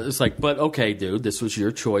 And it's like, but okay, dude, this was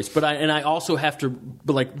your choice. But I also have to,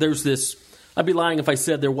 there's this. I'd be lying if I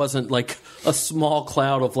said there wasn't like a small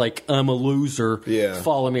cloud of like I'm a loser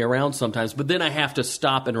following me around sometimes. But then I have to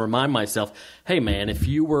stop and remind myself, hey man, if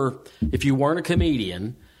you weren't a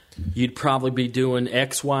comedian, you'd probably be doing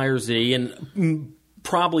X, Y, or Z, and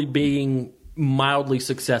probably being mildly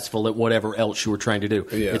successful at whatever else you were trying to do.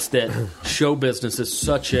 Yeah. It's that show business is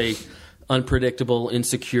such a unpredictable,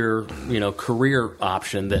 insecure, career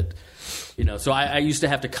option that. So I used to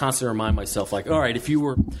have to constantly remind myself, like, all right, if you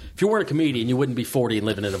weren't a comedian, you wouldn't be 40 and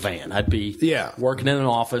living in a van. I'd be working in an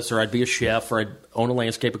office, or I'd be a chef, or I'd own a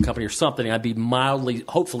landscaping company or something. I'd be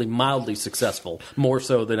hopefully mildly successful, more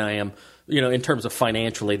so than I am, in terms of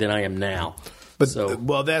financially than I am now. But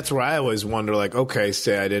well, that's where I always wonder, like, okay,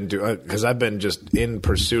 say I didn't do, because I've been just in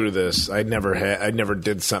pursuit of this. I never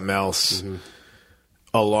did something else. Mm-hmm.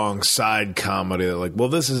 Alongside comedy, like, well,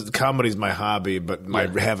 comedy's my hobby, but I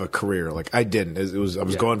have a career. Like, I didn't. I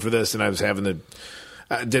was going for this, and I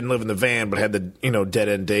didn't live in the van, but had the dead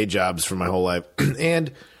end day jobs for my whole life.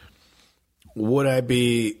 And how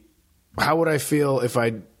would I feel if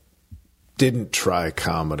I didn't try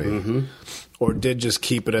comedy, or did just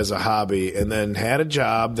keep it as a hobby, and then had a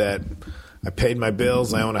job that I paid my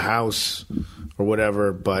bills, I own a house or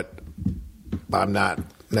whatever, but I'm not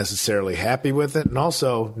necessarily happy with it. And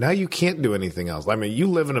also, now you can't do anything else. I mean, you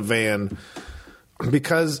live in a van,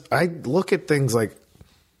 because I look at things like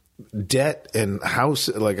debt and house,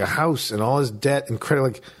 like a house and all his debt and credit,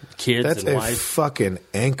 like kids. That's and a wife. Fucking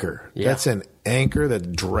anchor. Yeah. That's an anchor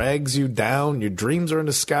that drags you down. Your dreams are in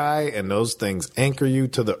the sky, and those things anchor you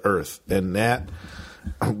to the earth. And that,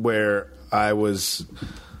 where I was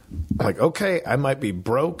like, okay, I might be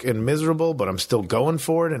broke and miserable, but I'm still going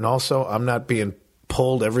for it. And also, I'm not being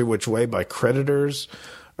pulled every which way by creditors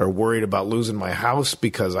or worried about losing my house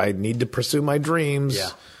because I need to pursue my dreams.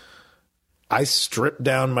 Yeah. I stripped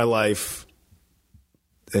down my life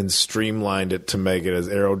and streamlined it to make it as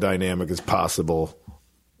aerodynamic as possible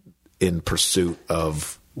in pursuit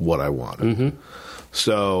of what I wanted. Mm-hmm.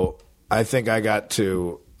 So I think I got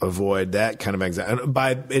to avoid that kind of anxiety.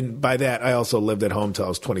 And by that, I also lived at home till I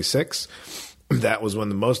was 26. That was when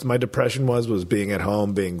the most of my depression was being at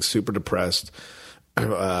home, being super depressed.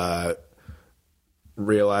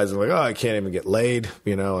 Realizing like, oh, I can't even get laid,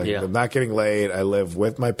 I'm not getting laid. I live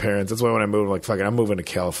with my parents. That's why when I moved, I'm like, fuck it, I'm moving to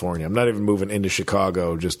California. I'm not even moving into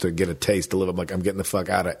Chicago just to get a taste to live. I'm like, I'm getting the fuck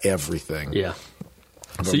out of everything. Yeah.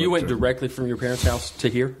 So you went directly from your parents' house to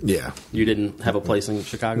here? Yeah. You didn't have a place in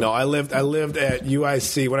Chicago? No, I lived at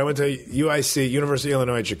UIC. When I went to UIC, University of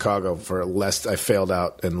Illinois in Chicago, I failed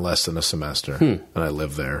out in less than a semester, and I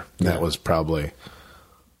lived there. That was probably,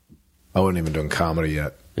 I wasn't even doing comedy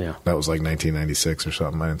yet. Yeah. That was like 1996 or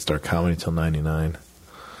something. I didn't start comedy till 99.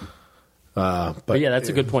 But yeah, that's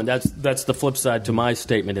a good point. That's the flip side to my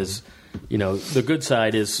statement is, the good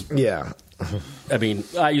side is, yeah. I mean,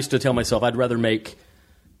 I used to tell myself I'd rather make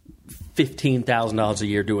 $15,000 a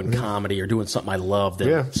year doing comedy or doing something I love than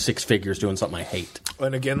Yeah. 6 figures doing something I hate.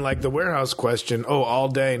 And again, like the warehouse question, all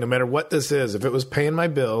day, no matter what this is, if it was paying my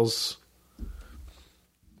bills,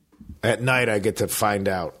 at night I get to find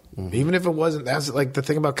out. Even if it wasn't, that's like the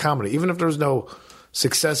thing about comedy. Even if there was no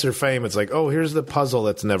success or fame, it's like, oh, here's the puzzle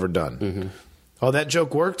that's never done. Oh, that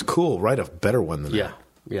joke worked? Cool, write a better one than that.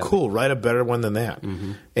 Yeah. Cool, write a better one than that.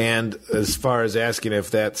 And as far as asking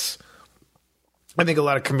if that's, I think a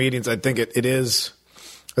lot of comedians, I think it is.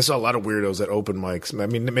 I saw a lot of weirdos at open mics. I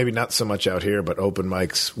mean, maybe not so much out here, but open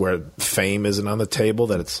mics where fame isn't on the table,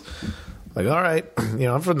 that it's like, all right,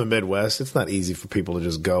 I'm from the Midwest. It's not easy for people to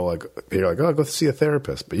just go like, you're like, oh, go see a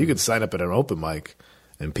therapist. But you can sign up at an open mic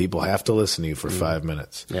and people have to listen to you for 5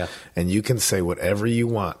 minutes. Yeah. And you can say whatever you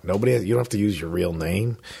want. You don't have to use your real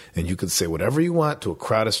name. And you can say whatever you want to a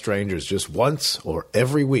crowd of strangers just once or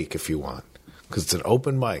every week if you want. Because it's an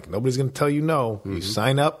open mic. Nobody's going to tell you no. You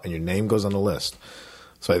sign up and your name goes on the list.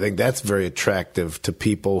 So I think that's very attractive to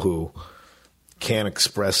people who can't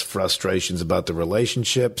express frustrations about the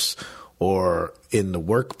relationships or in the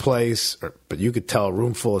workplace. But you could tell a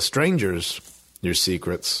room full of strangers your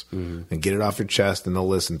secrets and get it off your chest, and they'll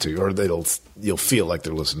listen to you, or you'll feel like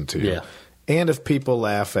they're listening to you. Yeah. And if people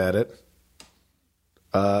laugh at it,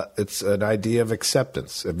 it's an idea of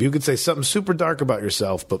acceptance. If you could say something super dark about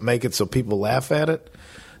yourself, but make it so people laugh at it,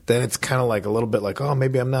 then it's kind of like a little bit like, oh,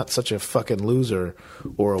 maybe I'm not such a fucking loser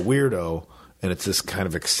or a weirdo, and it's this kind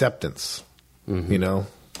of acceptance, Like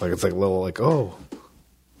it's like a little like, oh,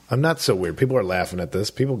 I'm not so weird. People are laughing at this.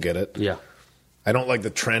 People get it. Yeah. I don't like the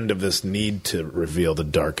trend of this need to reveal the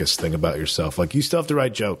darkest thing about yourself. Like, you still have to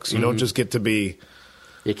write jokes. You don't just get to be...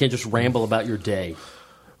 You can't just ramble about your day.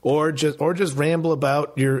 Or just ramble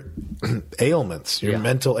about your ailments, your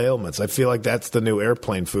mental ailments. I feel like that's the new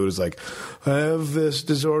airplane food. Is like, I have this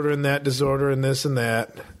disorder and that disorder and this and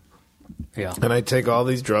that. Yeah. And I take all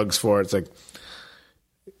these drugs for it. It's like,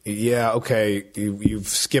 yeah, okay, you've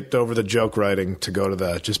skipped over the joke writing to go to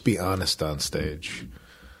the just be honest on stage.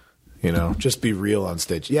 Just be real on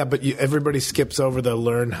stage. Yeah, but everybody skips over the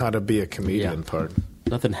learn how to be a comedian part.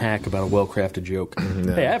 Nothing hack about a well-crafted joke.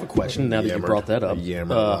 No. Hey, I have a question now that you brought that up.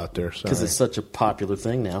 Yammer a lot there, sorry. Because it's such a popular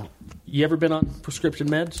thing now. You ever been on prescription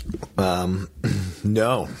meds?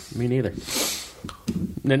 No. Me neither.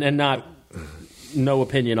 And not, no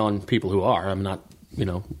opinion on people who are. I'm not,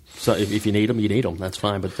 so if you need them, you need them. That's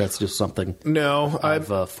fine, but that's just something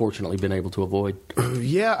I've fortunately been able to avoid.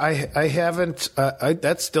 Yeah, I haven't.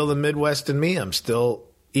 That's still the Midwest in me. I'm still,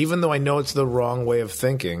 even though I know it's the wrong way of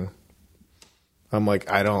thinking, I'm like,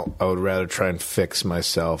 I would rather try and fix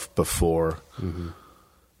myself before.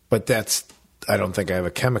 But I don't think I have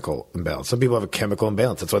a chemical imbalance. Some people have a chemical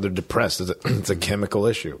imbalance. That's why they're depressed. It's a chemical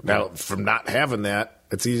issue. Now, from not having that,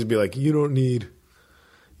 it's easy to be like, you don't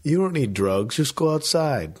need drugs. Just go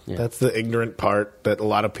outside. Yeah. That's the ignorant part that a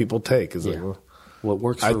lot of people take. Is like, well, what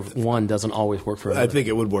works for one doesn't always work for another. I think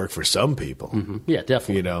it would work for some people. Yeah,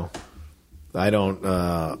 definitely. I don't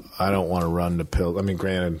want to run to pills. I mean,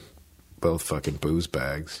 granted, both fucking booze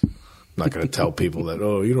bags. I'm not going to tell people that,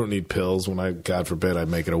 oh, you don't need pills when God forbid, I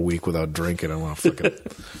make it a week without drinking. I want to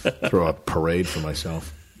fucking throw a parade for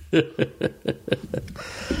myself.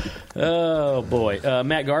 Oh, boy.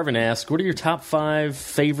 Matt Garvin asked, what are your top 5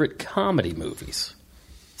 favorite comedy movies?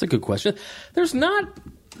 That's a good question. There's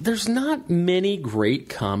not many great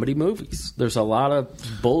comedy movies. There's a lot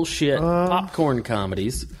of bullshit popcorn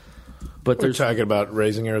comedies. But we're talking about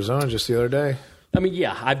Raising Arizona just the other day. I mean,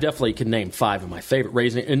 yeah, I definitely can name 5 of my favorite.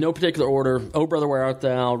 Raising, in no particular order: Oh Brother, Where Art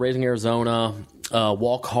Thou, Raising Arizona,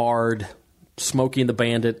 Walk Hard, Smokey and the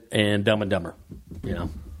Bandit, and Dumb and Dumber.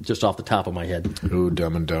 Just off the top of my head. Ooh,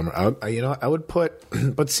 Dumb and Dumber. I would put,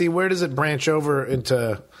 but see, where does it branch over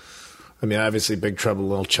into? I mean, obviously, Big Trouble in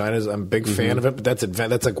Little China. I'm a big fan of it, but that's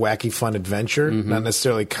like wacky, fun adventure, not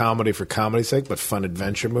necessarily comedy for comedy's sake, but fun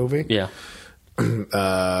adventure movie. Yeah.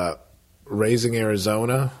 Raising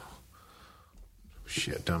Arizona.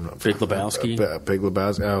 Shit, Big Lebowski. Big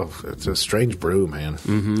Lebowski. Oh, it's a Strange Brew,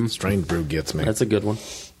 man. Strange Brew gets me. That's a good one.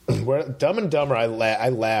 Dumb and Dumber, I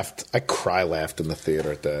laughed. I laughed in the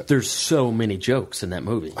theater at that. There's so many jokes in that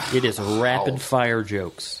movie. It is rapid fire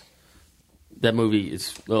jokes. That movie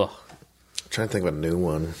is, ugh. I'm trying to think of a new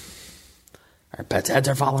one. Our pets' heads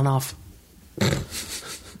are falling off.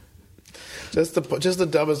 Just the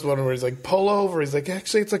dumbest one where he's like, pull over. He's like,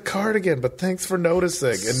 actually, it's a cardigan, but thanks for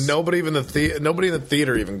noticing. And nobody in the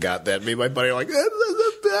theater even got that. Me and my buddy are like, this is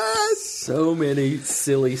the best. So many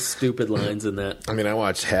silly, stupid lines in that. I mean, I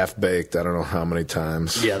watched Half Baked I don't know how many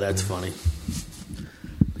times. Yeah, that's funny.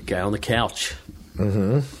 The guy on the couch.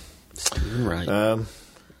 Mm-hmm. Right.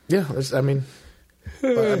 Yeah, I mean,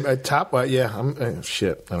 At top, yeah.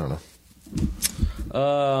 Shit. I don't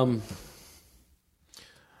know.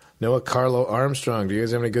 Noah Carlo Armstrong. Do you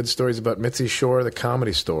guys have any good stories about Mitzi Shore, the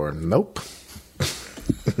Comedy Store? Nope.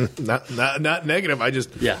 not negative. I just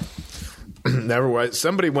never.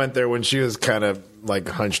 Somebody went there when she was kind of like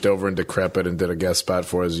hunched over and decrepit and did a guest spot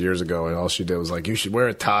for us years ago, and all she did was like, "You should wear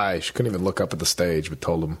a tie." She couldn't even look up at the stage, but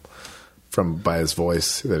told him by his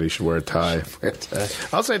voice that he should wear a tie.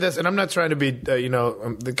 I'll say this, and I'm not trying to be.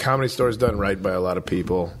 The Comedy Store is done right by a lot of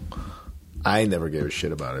people. I never gave a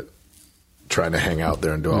shit about it. Trying to hang out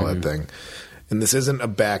there and do all that thing. And this isn't a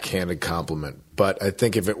backhanded compliment, but I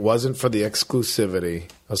think if it wasn't for the exclusivity, I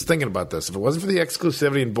was thinking about this, if it wasn't for the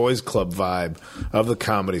exclusivity and boys club vibe of the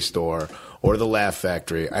Comedy Store or the Laugh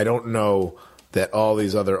Factory, I don't know that all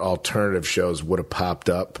these other alternative shows would have popped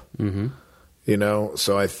up. Mm-hmm. You know?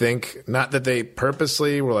 So I think, not that they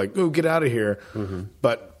purposely were like, ooh, get out of here,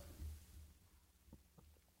 but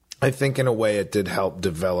I think in a way it did help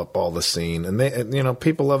develop all the scene. And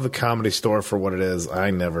people love the Comedy Store for what it is.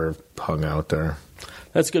 I never hung out there.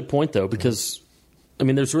 That's a good point, though, because, I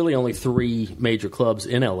mean, there's really only 3 major clubs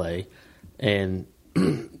in L.A., and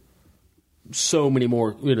so many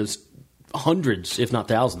more, there's hundreds, if not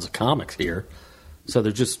thousands, of comics here. So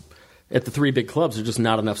they're just, at the 3 big clubs, there's just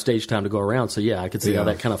not enough stage time to go around. So, yeah, I could see how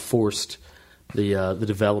that kind of forced the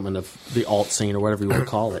development of the alt scene or whatever you want to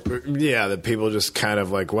call it. Yeah, that people just kind of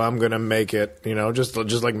like, well, I'm going to make it,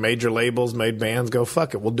 just like major labels made bands go,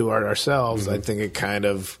 fuck it, we'll do art ourselves. I think it kind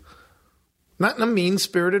of, not in a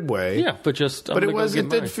mean-spirited way. Yeah, but it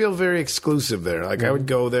did feel very exclusive there. Like I would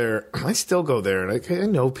go there, I still go there, and I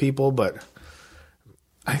know people, but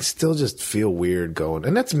I still just feel weird going.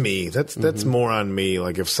 And that's me. That's more on me.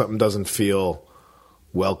 Like if something doesn't feel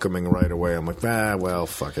welcoming right away, I'm like, well,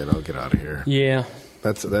 fuck it, I'll get out of here. Yeah,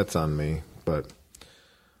 that's on me, but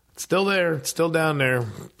it's still there, it's still down there.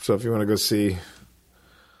 So if you want to go see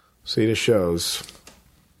the shows,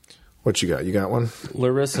 what you got? You got one?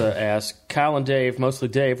 Larissa asks, Kyle and Dave, mostly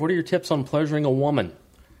Dave, what are your tips on pleasuring a woman?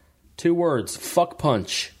 2 words: fuck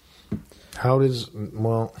punch. How does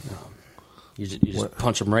you just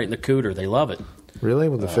punch them right in the cooter. They love it. Really,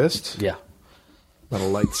 with the fist? Yeah, not a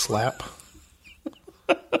light slap.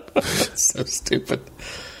 So stupid.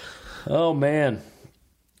 Oh man.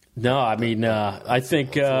 No, I mean, I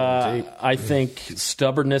think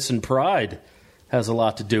stubbornness and pride has a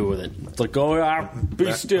lot to do with it. It's like,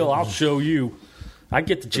 be still, I'll show you. I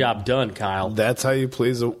get the job done, Kyle. That's how you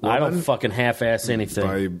please a woman? I don't fucking half-ass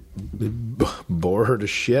anything. Bore her to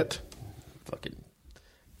shit? Fucking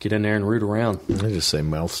get in there and root around. I just say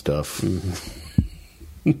mouth stuff.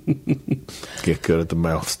 Get good at the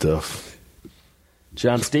mouth stuff.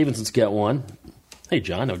 John Stevenson's got one. Hey,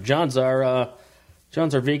 John. No, John's our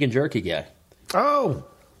vegan jerky guy. Oh.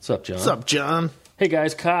 What's up, John? What's up, John? Hey,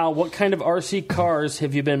 guys. Kyle, what kind of RC cars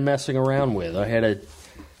have you been messing around with? I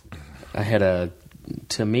had a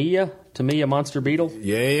Tamiya Monster Beetle.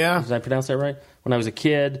 Yeah. Did I pronounce that right? When I was a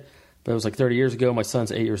kid, but it was like 30 years ago. My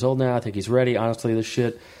son's 8 years old now. I think he's ready. Honestly, this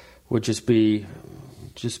shit would just be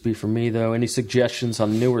for me, though. Any suggestions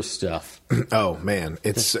on newer stuff? Oh man,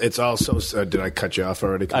 it's also. Did I cut you off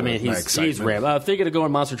already? I mean, he's rammed. I'm thinking of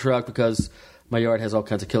going monster truck because my yard has all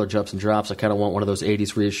kinds of killer jumps and drops. I kind of want one of those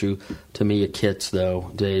 80s reissue Tamiya kits, though.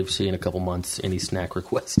 Dave, see you in a couple months. Any snack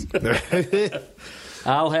request?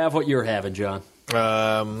 I'll have what you're having, John.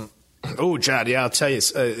 Oh, John, yeah, I'll tell you.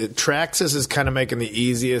 Traxxas is kind of making the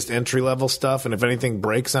easiest entry-level stuff, and if anything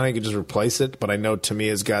breaks on it, you can just replace it. But I know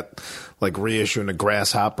Tamiya's got, like, reissuing a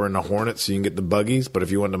Grasshopper and a Hornet, so you can get the buggies. But if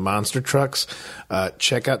you want the monster trucks,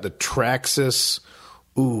 check out the Traxxas.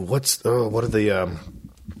 What are the...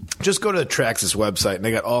 just go to the Traxxas website, and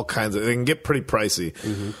they got all kinds of... They can get pretty pricey.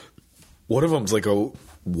 Mm-hmm. One of them's like a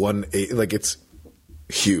 1/8... Like, it's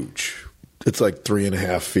huge. It's like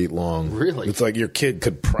 3.5 feet long. Really? It's like your kid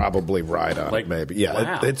could probably ride on it, maybe. Yeah,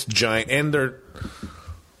 wow. It's giant. And they're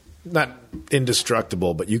not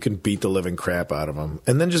indestructible, but you can beat the living crap out of them.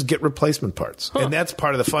 And then just get replacement parts. Huh. And that's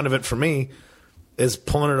part of the fun of it for me, is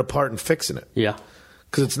pulling it apart and fixing it. Yeah.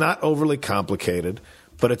 Because it's not overly complicated,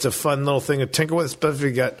 but it's a fun little thing to tinker with, especially if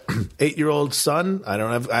you got 8-year-old son.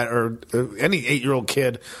 Or any 8-year-old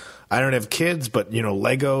kid. I don't have kids, but,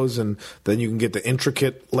 Legos, and then you can get the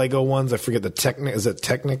intricate Lego ones. I forget the Technics. Is it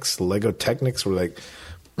Technics? Lego Technics, where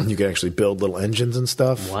you can actually build little engines and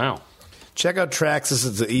stuff. Wow. Check out Traxxas.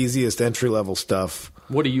 It's the easiest entry-level stuff.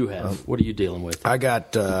 What do you have? What are you dealing with? I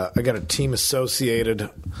got a Team Associated.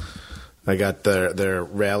 I got their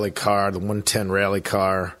rally car, the 110 rally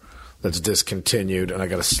car that's discontinued, and I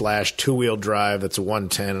got a Slash 2-wheel drive that's a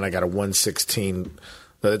 110, and I got a 116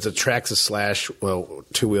 It's a Traxxas Slash,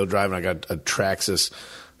 two-wheel drive, and I got a Traxxas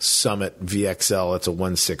Summit VXL. That's a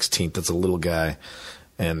 1/16. That's a little guy.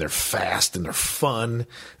 And they're fast and they're fun.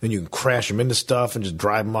 And you can crash them into stuff and just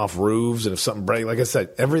drive them off roofs. And if something breaks, like I said,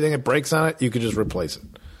 everything that breaks on it, you can just replace it.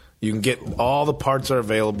 You can get all the parts are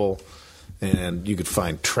available. And you could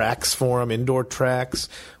find tracks for them, indoor tracks.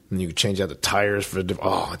 And you could change out the tires for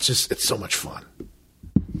it's so much fun.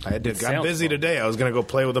 I'm busy today. I was going to go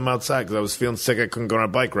play with them outside because I was feeling sick. I couldn't go on a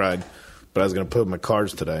bike ride. But I was going to play with my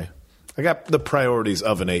cars today. I got the priorities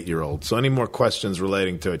of an 8-year-old. So any more questions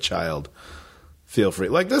relating to a child, feel free.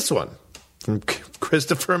 Like this one from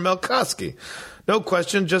Christopher Melkowski. No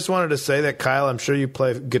question. Just wanted to say that, Kyle, I'm sure you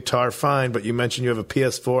play guitar fine, but you mentioned you have a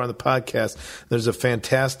PS4 on the podcast. There's a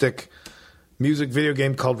fantastic music video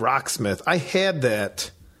game called Rocksmith. I had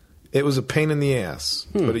that. It was a pain in the ass.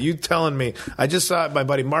 But you telling me, I just saw it at my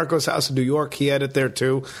buddy Marco's house in New York. He had it there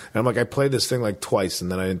too. And I'm like, I played this thing like twice, and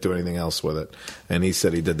then I didn't do anything else with it. And he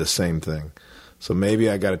said he did the same thing. So maybe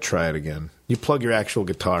I got to try it again. You plug your actual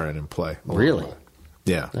guitar in and play. Really?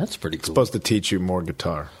 Yeah. That's pretty cool. It's supposed to teach you more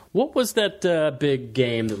guitar. What was that big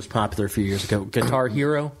game that was popular a few years ago? Guitar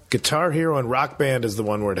Hero? Guitar Hero and Rock Band is the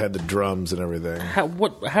one where it had the drums and everything. How's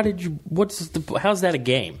that a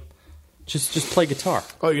game? Just play guitar.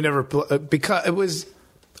 Oh, you never because it was.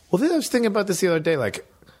 Well, then I was thinking about this the other day, like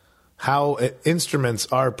how instruments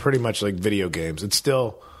are pretty much like video games. It's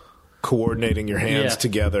still coordinating your hands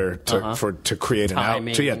together to create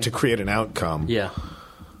to create an outcome. Yeah.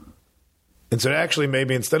 And so it actually made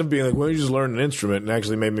me, instead of being like, well, you just learn an instrument, it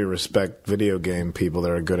actually made me respect video game people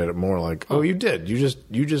that are good at it more. Like, oh, you did. You just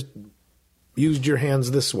used your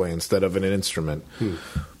hands this way instead of an instrument.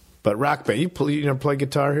 But Rock Band, you play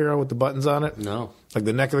Guitar Hero with the buttons on it? No. Like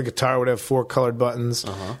the neck of the guitar would have 4 colored buttons,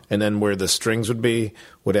 and then where the strings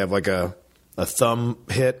would have like a thumb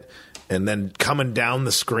hit, and then coming down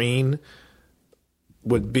the screen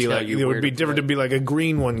would be like it would be different. It'd be like a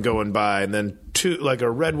green one going by, and then like a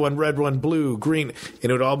red one, blue, green, and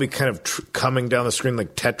it would all be kind of coming down the screen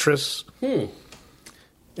like Tetris.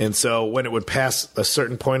 And so when it would pass a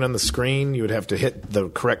certain point on the screen, you would have to hit the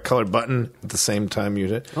correct colored button at the same time you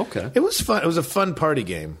hit. Okay. It was fun. It was a fun party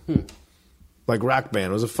game. Like Rock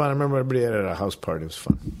Band. It was fun. I remember everybody had it at a house party. It was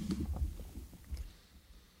fun.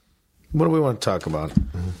 What do we want to talk about?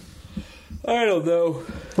 I don't know.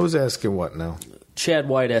 Who's asking what now? Chad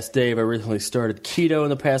White asked Dave, I recently started keto in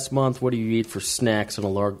the past month. What do you eat for snacks on a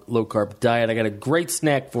low-carb diet? I got a great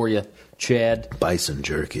snack for you, Chad. Bison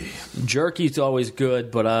jerky. Jerky's always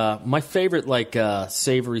good, but my favorite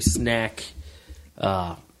savory snack,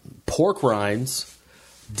 pork rinds,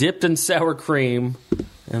 dipped in sour cream,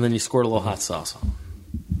 and then you squirt a little hot sauce on.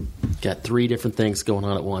 Got 3 different things going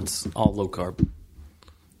on at once, all low-carb.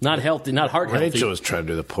 Not healthy, not heart healthy. Rachel was trying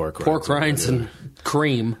to do the pork rinds. Pork rinds and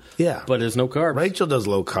cream. Yeah. But there's no carbs. Rachel does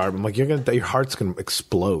low carb. I'm like, your heart's going to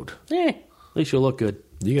explode. At least you'll look good.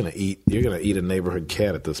 You're gonna eat a neighborhood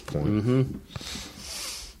cat at this point.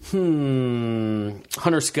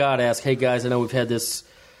 Hunter Scott asked, hey guys, I know we've had this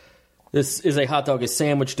is a hot dog, a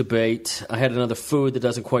sandwich debate. I had another food that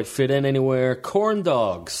doesn't quite fit in anywhere. Corn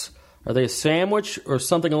dogs. Are they a sandwich or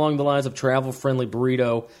something along the lines of travel-friendly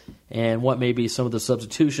burrito? And what may be some of the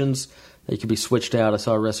substitutions that could be switched out? I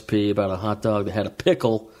saw a recipe about a hot dog that had a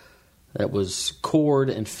pickle that was cored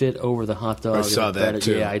and fit over the hot dog. I saw that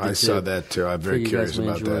too. Yeah, I saw that too. I'm very curious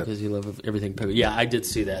about that. Because you love everything pickle. Yeah, I did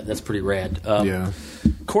see that. That's pretty rad. Yeah.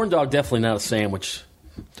 Corn dog, definitely not a sandwich.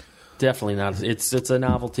 Definitely not. It's a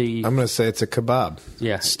novelty. I'm going to say it's a kebab.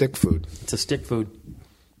 Yeah. Stick food. It's a stick food.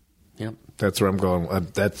 Yep. That's where I'm going.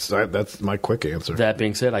 That's my quick answer. That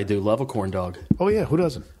being said, I do love a corn dog. Oh yeah, who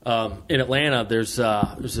doesn't? In Atlanta, there's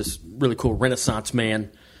this really cool Renaissance man.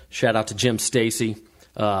 Shout out to Jim Stacy.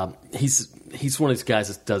 He's one of these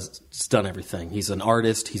guys that's done everything. He's an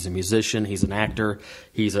artist. He's a musician. He's an actor.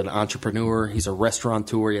 He's an entrepreneur. He's a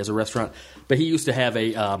restaurateur. He has a restaurant. But he used to have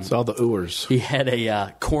it's all the oors. He had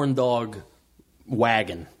a corn dog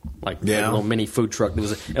wagon, like a little mini food truck. There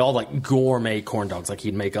was all like gourmet corn dogs. Like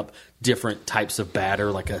he'd make up different types of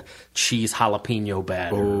batter, like a cheese jalapeno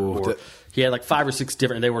batter. He had like 5 or 6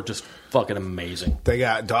 different. They were just fucking amazing. They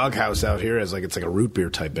got Doghouse out here as it's like a root beer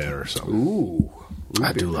type batter or something. Ooh,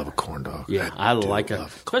 I do love a corn dog. Yeah, I like it,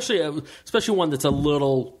 especially one that's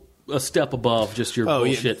a step above just your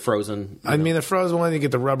bullshit frozen. I mean, the frozen one, you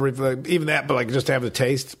get the rubbery, even that, but just to have the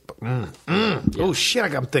taste. Oh shit!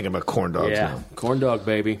 I'm thinking about corn dogs now. Corn dog,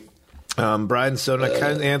 baby. Brian Soden, I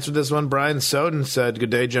kind of answered this one. Brian Soden said,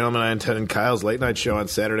 "Good day, gentlemen. I attended Kyle's late night show on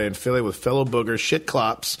Saturday in Philly with fellow booger Shit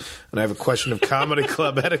Clops, and I have a question of comedy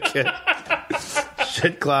club etiquette."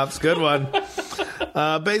 Shit Clops, good one.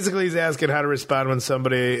 Basically, he's asking how to respond when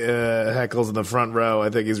somebody heckles in the front row. I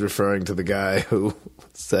think he's referring to the guy who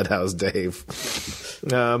said, "How's Dave?"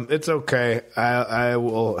 It's okay. I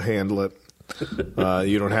will handle it.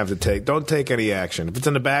 You don't take any action. If it's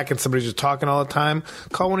in the back and somebody's just talking all the time,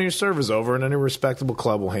 call one of your servers over, and any respectable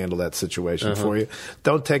club will handle that situation for you.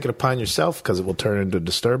 Don't take it upon yourself because it will turn into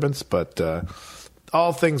disturbance. But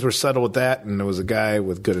all things were settled with that, and there was a guy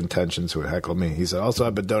with good intentions who had heckled me. He said, "Also,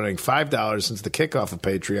 I've been donating $5 since the kickoff of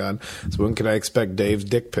Patreon. So when can I expect Dave's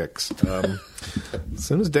dick pics?" As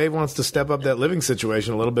soon as Dave wants to step up that living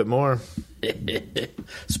situation a little bit more.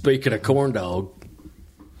 Speaking of corn dog.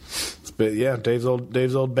 But yeah, Dave's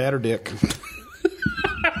old batter dick.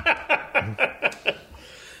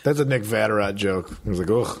 That's a Nick Vatterott joke. He was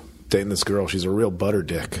like, "Ugh, dating this girl, she's a real butter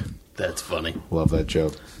dick." That's funny. Love that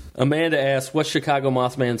joke. Amanda asks, what's Chicago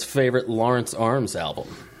Mothman's favorite Lawrence Arms album?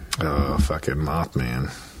 Oh, fucking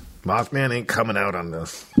Mothman. Mothman ain't coming out on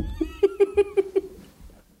this.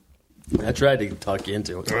 I tried to talk you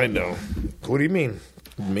into it. I know. What do you mean?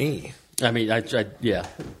 Me? I mean, I tried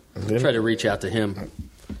to reach out to him.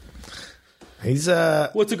 He's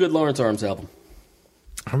What's a good Lawrence Arms album?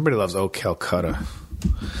 Everybody loves "Oh Calcutta."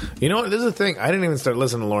 You know what? This is the thing. I didn't even start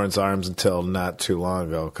listening to Lawrence Arms until not too long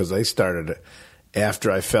ago because they started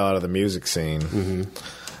after I fell out of the music scene. Mm-hmm.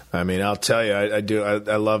 I mean, I'll tell you, I do.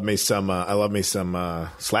 I love me some.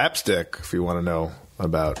 Slapstick. If you want to know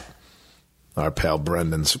about our pal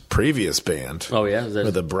Brendan's previous band. Oh yeah,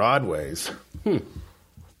 with the Broadways.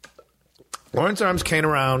 Lawrence Arms came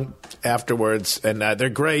around afterwards, and they're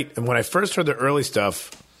great. And when I first heard the early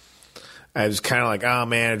stuff, I was kind of like, oh,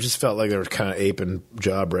 man, it just felt like they were kind of aping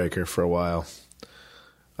Jawbreaker for a while.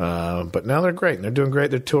 But now they're great. And they're doing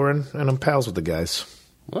great. They're touring, and I'm pals with the guys.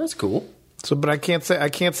 Well, that's cool. So, but I can't say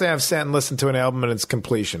I've sat and listened to an album in its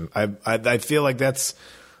completion. I feel like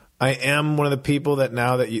I am one of the people that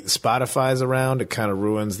now that Spotify's around, it kind of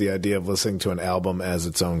ruins the idea of listening to an album as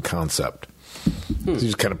its own concept. So you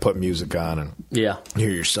just kind of put music on and hear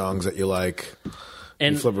your songs that you like.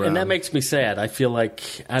 And that makes me sad. I feel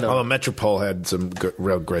like, Although Metropole had some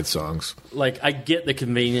real great songs. Like, I get the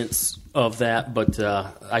convenience of that, but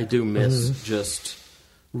I do miss just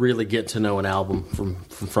really getting to know an album from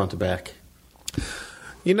front to back.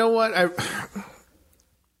 You know what?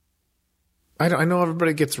 I know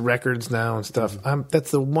everybody gets records now and stuff.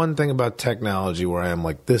 That's the one thing about technology where I am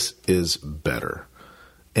like, this is better.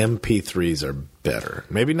 MP3s are better.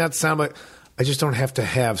 Maybe not sound like... I just don't have to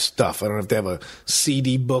have stuff. I don't have to have a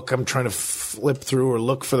CD book I'm trying to flip through or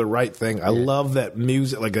look for the right thing. I love that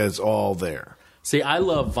music, like it's all there. See, I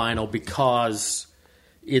love vinyl because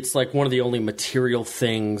it's like one of the only material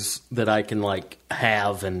things that I can like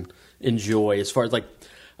have and enjoy as far as like...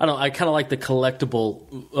 I kind of like the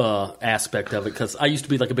collectible aspect of it because I used to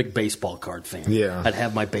be like a big baseball card fan. Yeah. I'd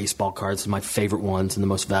have my baseball cards, my favorite ones and the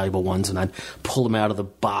most valuable ones, and I'd pull them out of the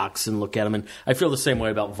box and look at them. And I feel the same way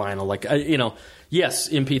about vinyl. Like, yes,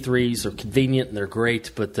 MP3s are convenient and they're great,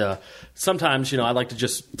 but sometimes, I like to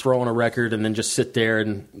just throw on a record and then just sit there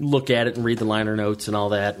and look at it and read the liner notes and all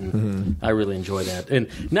that. And I really enjoy that. And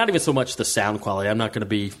not even so much the sound quality. I'm not going to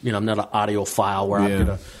be, I'm not an audiophile where I'm going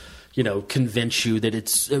to... convince you that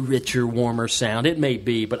it's a richer, warmer sound. It may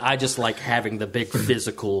be, but I just like having the big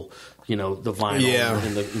physical, the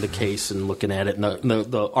vinyl in the case and looking at it and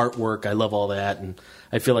the artwork. I love all that, and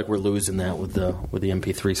I feel like we're losing that with the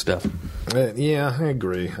MP3 stuff. Yeah, I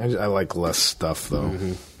agree. I like less stuff though.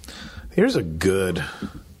 Mm-hmm. Here's a good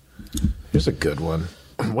one.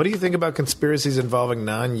 What do you think about conspiracies involving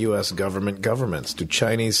non-U.S. governments? Do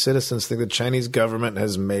Chinese citizens think the Chinese government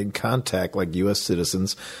has made contact like U.S.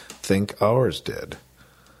 citizens think ours did?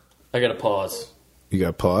 I got to pause. You got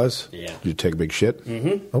to pause? Yeah. Did you take a big shit?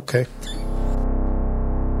 Mm-hmm. Okay.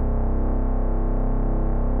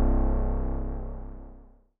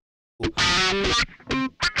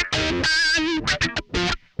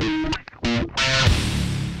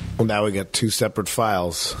 Well, now we got two separate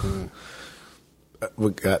files.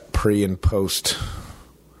 We got pre and post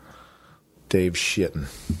Dave shitting.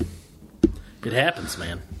 It happens,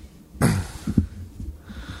 man.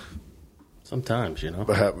 Sometimes,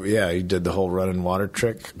 Yeah, you did the whole running water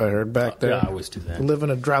trick I heard back there. Yeah, I always do that. You live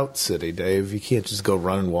in a drought city, Dave. You can't just go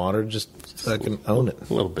running water. Just fucking own it.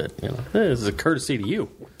 A little bit, This is a courtesy to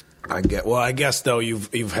you. I guess though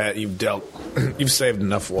you've saved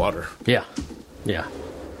enough water. Yeah.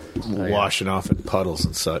 Washing off in puddles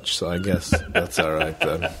and such, so I guess that's all right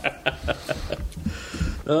then.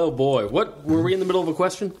 Oh boy, what were we in the middle of a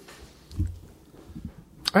question?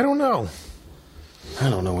 I don't know. I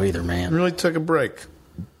don't know either, man. Really took a break.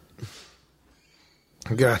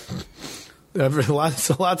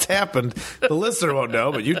 Lots happened. The listener won't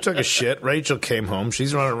know, but you took a shit. Rachel came home.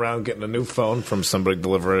 She's running around getting a new phone from somebody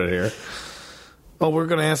delivering it here. Well, we're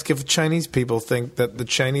going to ask if Chinese people think that the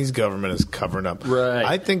Chinese government is covering up. Right.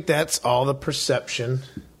 I think that's all the perception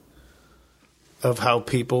of how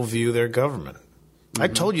people view their government. I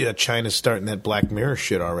told you that China's starting that Black Mirror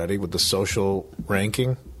shit already with the social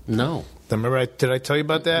ranking. No. Remember, did I tell you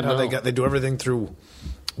about that? How No. they do everything through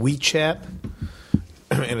WeChat,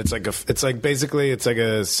 and it's like basically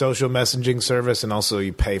a social messaging service, and also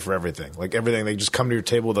you pay for everything. Like everything, they just come to your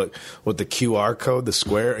table with the QR code, the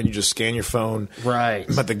square, and you just scan your phone. Right.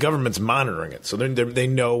 But the government's monitoring it, so they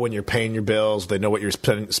know when you're paying your bills. They know what you're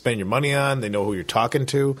spending your money on. They know who you're talking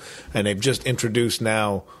to, and they've just introduced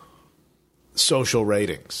now social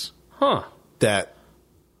ratings. Huh. That,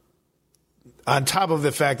 on top of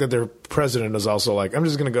the fact that their president is also like, I'm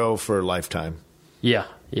just going to go for lifetime. Yeah.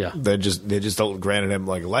 Yeah. They just granted him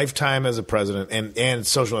like lifetime as a president, and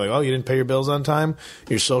social, like, oh, you didn't pay your bills on time,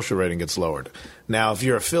 your social rating gets lowered. Now, if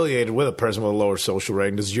you're affiliated with a person with a lower social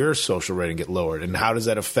rating, does your social rating get lowered? And how does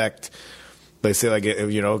that affect? They say like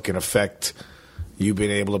it can affect you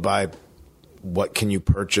being able to buy. What can you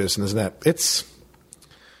purchase and this and that?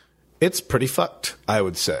 It's pretty fucked, I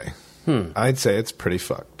would say. I'd say it's pretty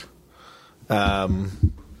fucked. But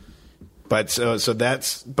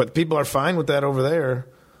people are fine with that over there.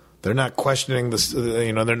 They're not questioning this.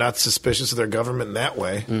 They're not suspicious of their government in that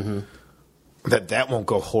way. Mm-hmm. That won't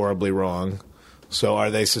go horribly wrong. So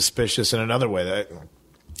are they suspicious in another way?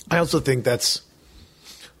 I also think that's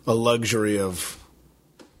a luxury of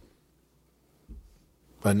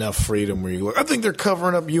enough freedom where you look. I think they're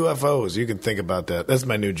covering up UFOs. You can think about that. That's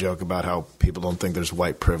my new joke about how people don't think there's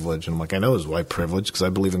white privilege. And I'm like, I know there's white privilege because I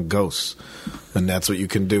believe in ghosts. And that's what you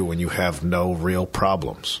can do when you have no real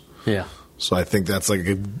problems. Yeah. So I think that's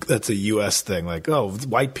that's a U.S. thing. Like, oh,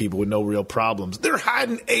 white people with no real problems. They're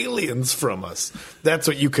hiding aliens from us. That's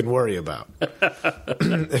what you can worry about.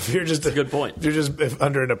 If you're just That's a good point. If you're just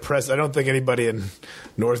under an oppressed, I don't think anybody in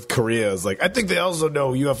North Korea is like. I think they also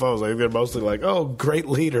know UFOs. Like they're mostly like, oh, great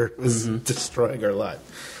leader is destroying our life.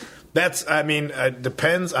 It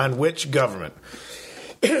depends on which government.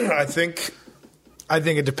 I think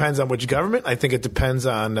it depends on which government. I think it depends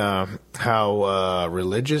on how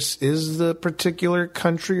religious is the particular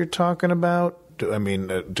country you're talking about.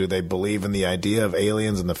 Do they believe in the idea of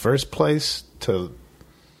aliens in the first place? If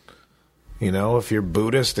you're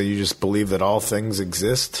Buddhist, do you just believe that all things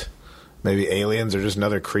exist? Maybe aliens are just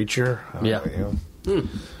another creature? I don't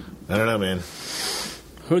know, man.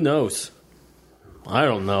 Who knows? I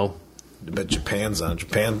don't know. But Japan's on.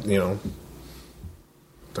 Japan,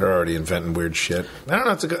 they're already inventing weird shit. I don't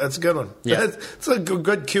know. That's a good one. Yeah. It's a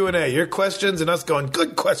good Q&A. Your questions and us going,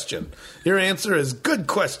 good question. Your answer is good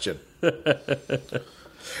question.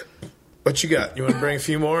 What you got? You want to bring a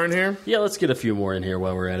few more in here? Yeah, let's get a few more in here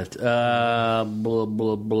while we're at it. Blah,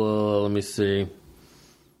 blah, blah. Let me see.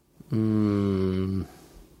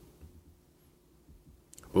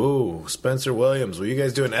 Ooh, Spencer Williams. Will you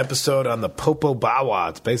guys do an episode on the Popo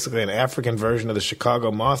Bawa? It's basically an African version of the Chicago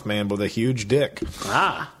Mothman with a huge dick.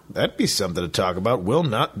 Ah. That'd be something to talk about. Will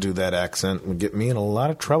not do that accent. Would get me in a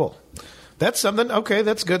lot of trouble. That's something. Okay,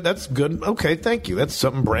 that's good. That's good. Okay, thank you. That's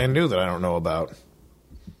something brand new that I don't know about.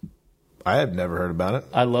 I have never heard about it.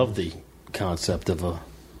 I love the concept of a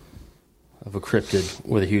cryptid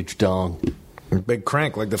with a huge dong. Big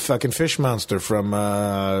crank, like the fucking fish monster from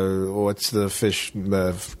what's the fish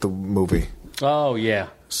the movie? Oh yeah,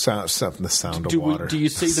 The Sound of Water. Do you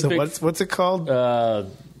see the big? What's it called?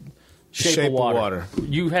 Shape of Water.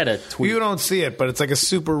 You had a tweet. You don't see it, but it's like a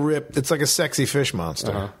super ripped. It's like a sexy fish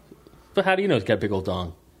monster. Uh-huh. But how do you know it's got a big old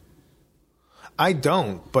dong? I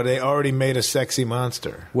don't, but they already made a sexy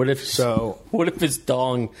monster. What if his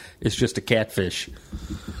dong is just a catfish?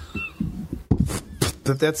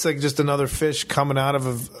 But that's like just another fish coming out of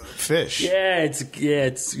a fish. Yeah, it's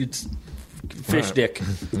fish dick.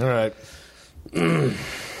 All right.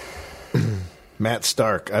 Matt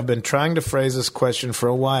Stark, I've been trying to phrase this question for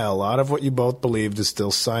a while. A lot of what you both believed is still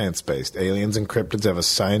science-based. Aliens and cryptids have a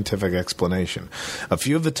scientific explanation. A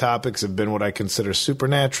few of the topics have been what I consider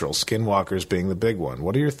supernatural, skinwalkers being the big one.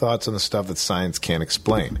 What are your thoughts on the stuff that science can't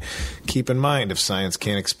explain? Keep in mind, if science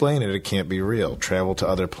can't explain it, it can't be real. Travel to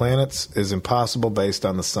other planets is impossible based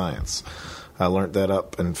on the science. I learned that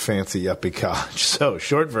up in fancy yuppie college. So,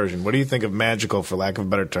 short version, what do you think of magical, for lack of a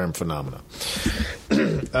better term, phenomena?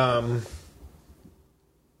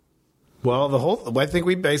 Well, I think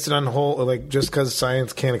we based it on just because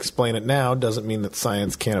science can't explain it now doesn't mean that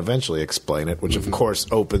science can't eventually explain it, which of course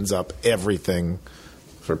opens up everything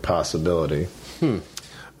for possibility.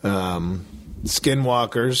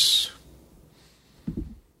 Skinwalkers,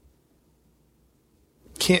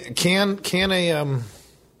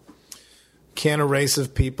 Can a race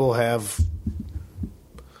of people have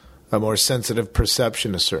a more sensitive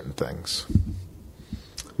perception of certain things?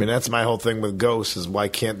 I mean, that's my whole thing with ghosts is why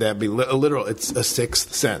can't that be literal? It's a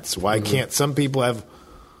sixth sense. Why can't some people have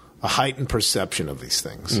a heightened perception of these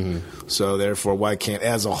things? So therefore, why can't,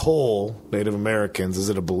 as a whole, Native Americans, is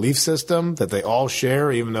it a belief system that they all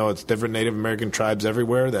share, even though it's different Native American tribes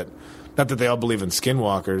everywhere? That not that they all believe in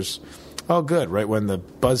skinwalkers. Oh, good. Right when the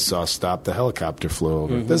buzzsaw stopped, the helicopter flew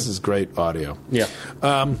over. This is great audio. Yeah.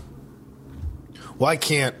 Why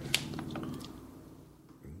can't...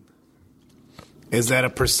 Is that a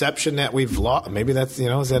perception that we've lost? Maybe that's,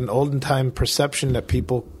 is that an olden time perception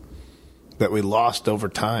that we lost over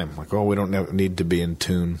time? Like, oh, we don't need to be in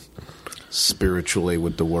tune spiritually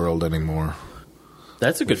with the world anymore.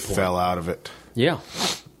 That's a good point. Fell out of it. Yeah.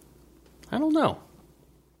 I don't know.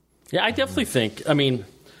 Yeah, I definitely think, I mean,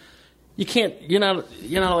 you're not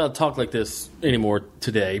allowed to talk like this anymore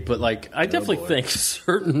today, but like, I definitely think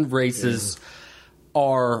certain races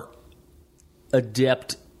are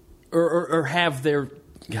adept or have their,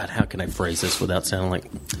 God, how can I phrase this without sounding like,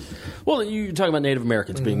 well, you're talking about Native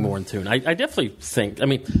Americans being more in tune. I definitely think, I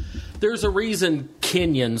mean, there's a reason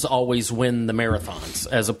Kenyans always win the marathons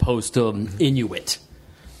as opposed to Inuit,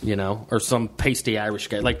 or some pasty Irish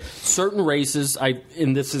guy. Like certain races,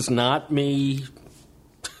 and this is not me.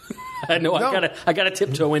 I know no. I gotta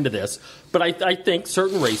tiptoe into this, but I think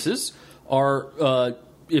certain races are,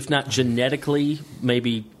 if not genetically,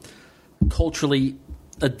 maybe culturally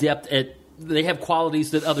adept at. They have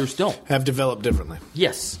qualities that others don't. Have developed differently.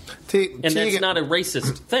 Yes. And that's not a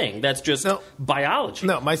racist thing. That's just biology.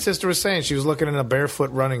 No, my sister was saying she was looking at barefoot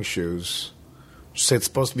running shoes. She said it's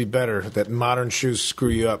supposed to be better, that modern shoes screw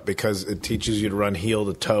you up because it teaches you to run heel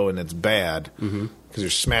to toe, and it's bad because you're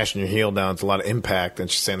smashing your heel down. It's a lot of impact. And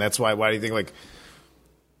she's saying that's why do you think, like,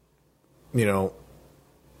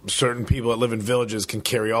 certain people that live in villages can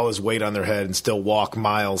carry all this weight on their head and still walk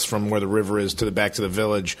miles from where the river is to the back to the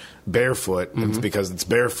village barefoot. It's because it's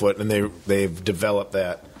barefoot, and they've developed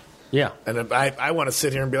that. Yeah. And I want to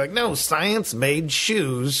sit here and be like, no, science made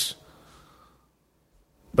shoes.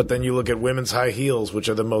 But then you look at women's high heels, which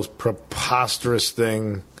are the most preposterous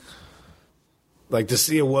thing. Like, to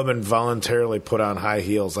see a woman voluntarily put on high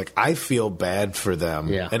heels, like, I feel bad for them.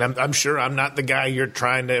 Yeah. And I'm sure I'm not the guy you're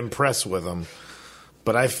trying to impress with them.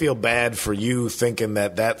 But I feel bad for you thinking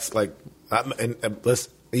that's like,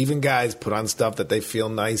 even guys put on stuff that they feel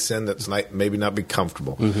nice in that's maybe not be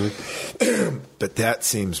comfortable. But that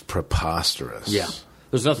seems preposterous. Yeah.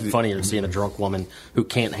 There's nothing funnier than seeing a drunk woman who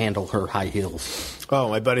can't handle her high heels. Oh,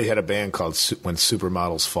 my buddy had a band called When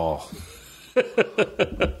Supermodels Fall.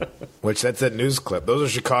 Which, that's that news clip. Those are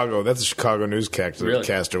Chicago. That's a Chicago newscaster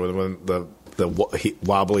with when the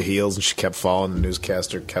wobbly heels, and she kept falling. The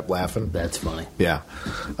newscaster kept laughing. That's funny. Yeah.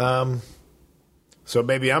 So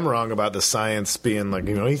maybe I'm wrong about the science being like,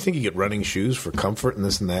 you think you get running shoes for comfort and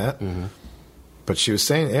this and that. But she was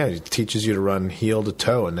saying, it teaches you to run heel to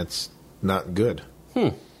toe, and it's not good.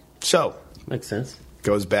 So makes sense.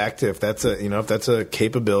 Goes back to if that's a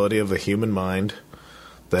capability of a human mind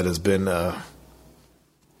that has been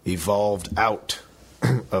evolved out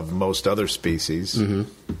of most other species.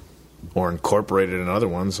 Or incorporated in other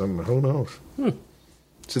ones. Who knows?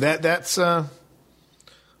 So that's what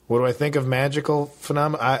do I think of magical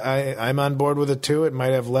phenomena? I'm on board with it too. It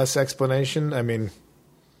might have less explanation,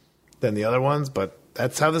 than the other ones, but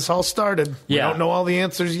that's how this all started. We don't know all the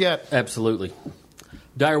answers yet. Absolutely.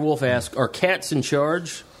 Dire Wolf asks, are cats in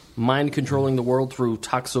charge, mind controlling the world through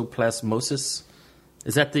toxoplasmosis?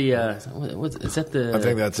 Is that the? Is that the? I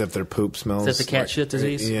think that's if their poop smells. Is that the cat shit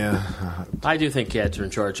disease? Yeah. I do think cats are in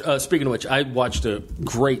charge. Speaking of which, I watched a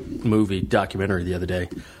great documentary the other day.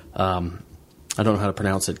 I don't know how to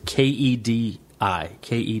pronounce it. Kedi.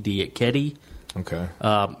 Kedi. Okay.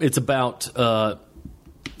 It's about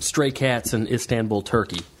stray cats in Istanbul,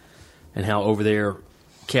 Turkey, and how over there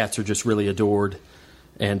cats are just really adored,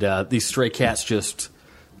 and these stray cats just.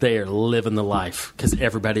 They are living the life because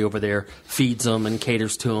everybody over there feeds them and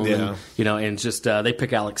caters to them. Yeah. And, and just they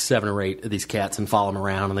pick out like 7 or 8 of these cats and follow them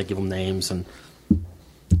around, and they give them names. And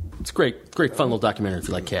it's great fun little documentary if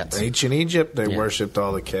you like cats. Ancient Egypt, they worshipped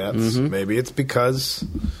all the cats. Maybe it's because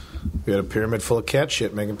we had a pyramid full of cat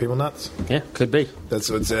shit making people nuts. Yeah, could be. That's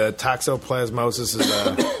what's toxoplasmosis is.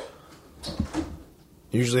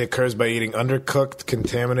 Usually occurs by eating undercooked,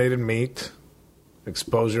 contaminated meat.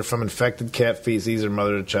 Exposure from infected cat feces or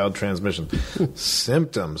mother-to-child transmission.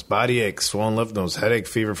 Symptoms: body ache, swollen lymph nodes, headache,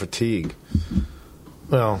 fever, fatigue.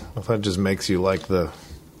 Well, if that just makes you like the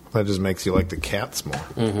cats more.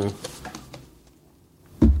 I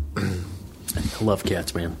know Love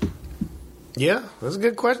cats, man. Yeah, that's a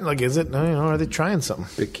good question. Like, is it? Are they trying something?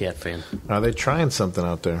 Big cat fan. Are they trying something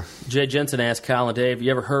out there? Jay Jensen asked Kyle and Dave,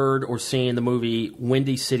 you ever heard or seen the movie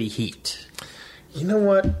Windy City Heat? You know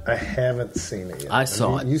what? I haven't seen it yet. I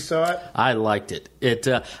saw it. You saw it? I liked it.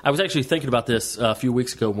 I was actually thinking about this a few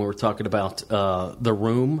weeks ago when we were talking about The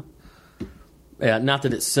Room. Not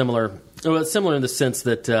that it's similar. Well, it's similar in the sense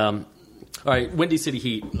that, all right, Windy City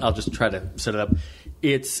Heat, I'll just try to set it up.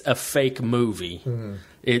 It's a fake movie. Mm-hmm.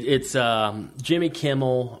 It's Jimmy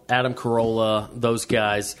Kimmel, Adam Carolla, those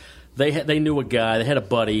guys. They knew a guy. They had a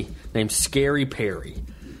buddy named Scary Perry.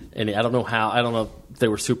 And I don't know if they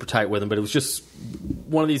were super tight with him, but it was just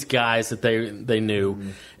one of these guys that they knew. Mm-hmm.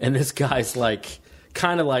 And this guy's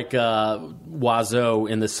kind of like Wiseau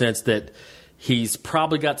in the sense that he's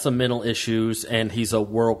probably got some mental issues and he's a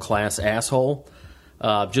world-class asshole.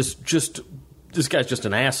 This guy's just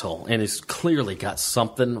an asshole, and he's clearly got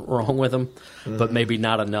something wrong with him, but maybe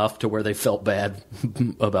not enough to where they felt bad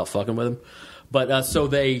about fucking with him. But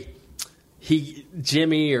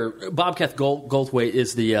Jimmy or Bobcat Goldthwait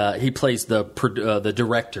is he plays the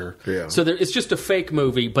director. Yeah. So it's just a fake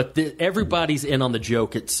movie, but everybody's in on the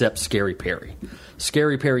joke except Scary Perry.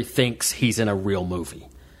 Scary Perry thinks he's in a real movie.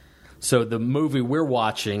 So the movie we're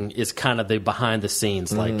watching is kind of the behind the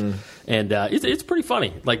scenes, and it's pretty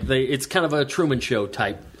funny. It's kind of a Truman Show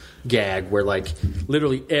type gag where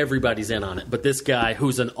literally everybody's in on it. But this guy,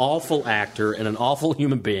 who's an awful actor and an awful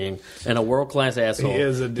human being and a world class asshole, he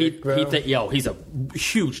is a dick. He's a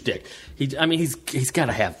huge dick. He's got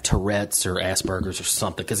to have Tourette's or Asperger's or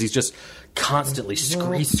something because he's just constantly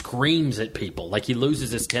he screams at people. He loses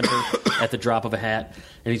his temper at the drop of a hat,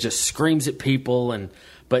 and he just screams at people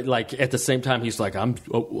But at the same time, he's like, I'm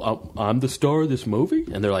the star of this movie,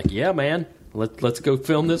 and they're like, yeah, man, let's go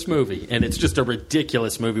film this movie, and it's just a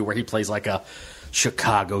ridiculous movie where he plays like a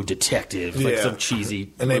Chicago detective, some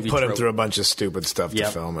cheesy, and they put him through a bunch of stupid stuff to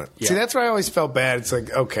film it. Yep. See, that's why I always felt bad. It's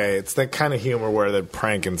okay, it's that kind of humor where they're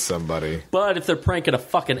pranking somebody. But if they're pranking a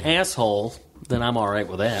fucking asshole, then I'm all right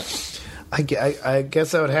with that. I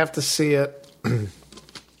guess I would have to see it and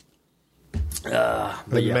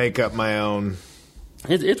make up my own.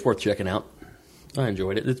 It's worth checking out. I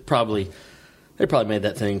enjoyed it. They probably made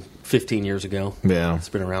that thing 15 years ago. Yeah, it's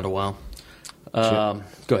been around a while. Go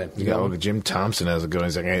ahead. Jim Thompson has a good one.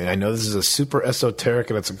 He's like, I know this is a super esoteric,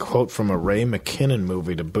 and it's a quote from a Ray McKinnon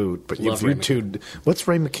movie to boot. But what's Ray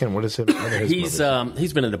McKinnon? What is it?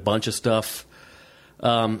 He's been in a bunch of stuff.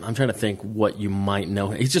 I'm trying to think what you might know.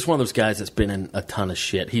 He's just one of those guys that's been in a ton of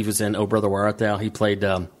shit. He was in Oh Brother Where Art Thou. He played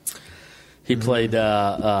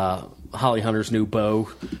Holly Hunter's new beau,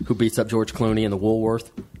 who beats up George Clooney in The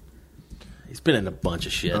Woolworth. He's been in a bunch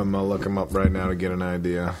of shit. I'm going to look him up right now to get an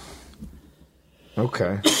idea.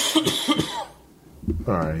 Okay.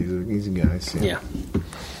 All right, he's a guy. Yeah.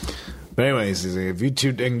 But anyways, if you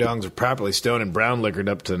two ding-dongs are properly stoned and brown liquored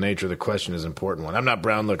up to the nature of the question is an important one. I'm not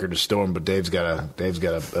brown liquored to storm, but Dave's got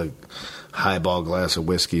a highball glass of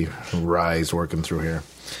whiskey rye he's working through here.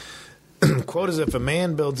 Quote is, if a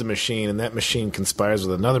man builds a machine and that machine conspires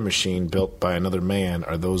with another machine built by another man,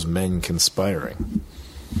 are those men conspiring?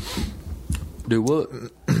 Do what?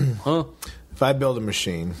 Huh? If I build a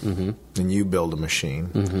machine and you build a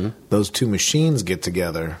machine, those two machines get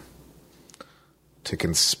together to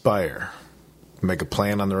conspire, make a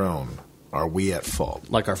plan on their own. Are we at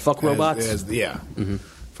fault? Like our fuck robots?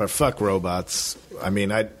 If our fuck robots,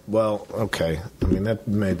 okay.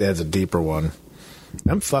 That's a deeper one.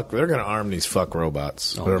 They're going to arm these fuck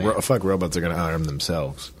robots. Fuck robots are going to arm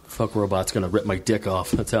themselves. Fuck robot's going to rip my dick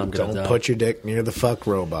off. That's how I'm going to die. Don't put your dick near the fuck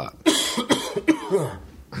robot.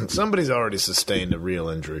 Somebody's already sustained a real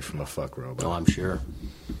injury from a fuck robot. Oh, I'm sure.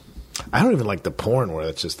 I don't even like the porn where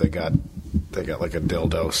it's just they got like a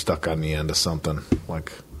dildo stuck on the end of something.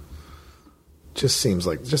 Just seems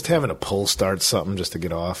like just having a pull start something just to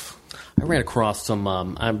get off. I ran across some.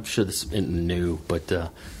 I'm sure this isn't new, but I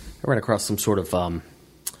ran across some sort of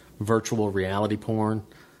virtual reality porn,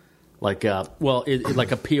 like a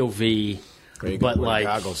POV, but like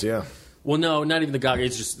goggles, yeah. Well, no, not even the goggles.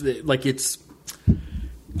 It's just it's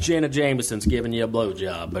Janet Jameson's giving you a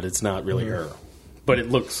blowjob, but it's not really her. But it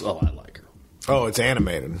looks. Oh, I like her. Oh, it's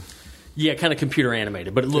animated. Yeah, kind of computer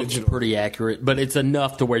animated, but it looks pretty accurate. But it's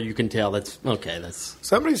enough to where you can tell that's okay. That's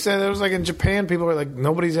somebody said it was like in Japan. People are like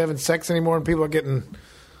nobody's having sex anymore, and people are getting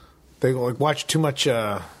they watch too much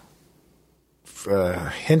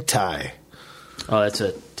hentai. Oh, that's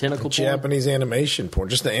a tentacle porn? Japanese animation porn.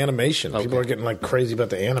 Just the animation. Okay. People are getting crazy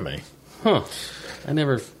about the anime. Huh. I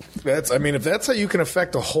never. If that's how you can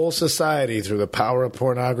affect a whole society through the power of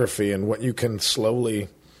pornography and what you can slowly.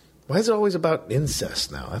 Why is it always about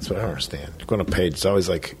incest now? That's what I don't understand. You go on a page, it's always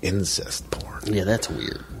like incest porn. Yeah, that's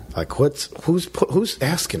weird. Like, who's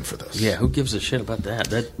asking for this? Yeah, who gives a shit about that?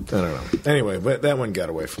 I don't know. Anyway, but that one got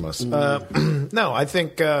away from us. No, I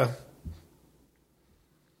think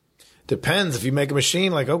depends. If you make a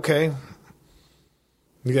machine, like, okay,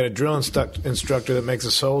 you got a drill instructor that makes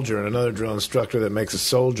a soldier and another drill instructor that makes a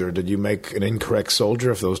soldier. Did you make an incorrect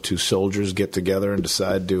soldier if those two soldiers get together and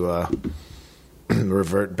decide to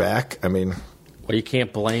revert back? I mean, well, you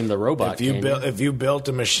can't blame the robot. If you built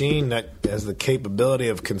a machine that has the capability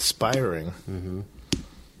of conspiring,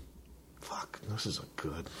 fuck, this is a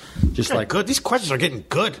good. Just like good. These questions are getting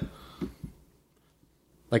good.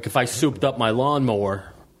 Like if I souped up my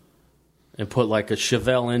lawnmower and put like a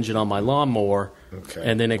Chevelle engine on my lawnmower,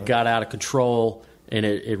 and then it got out of control and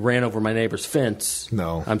it ran over my neighbor's fence.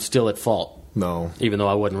 No, I'm still at fault. No, even though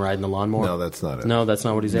I wasn't riding the lawnmower. No, that's not it. No, that's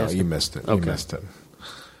not what he's asking. You missed it. Okay. You missed it.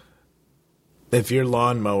 If your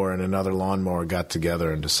lawnmower and another lawnmower got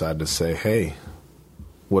together and decided to say, hey,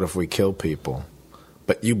 what if we kill people?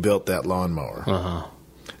 But you built that lawnmower.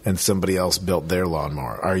 And somebody else built their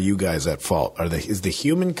lawnmower. Are you guys at fault? Is the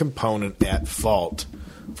human component at fault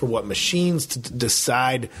for what machines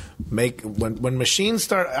decide make when machines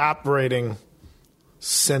start operating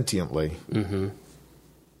sentiently?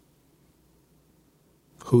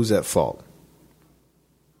 Who's at fault?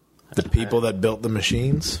 The people that built the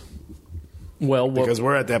machines? Well, because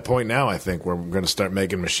we're at that point now, I think, where we're going to start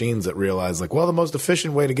making machines that realize, like, well, the most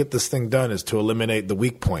efficient way to get this thing done is to eliminate the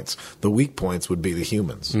weak points. The weak points would be the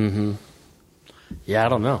humans. Yeah, I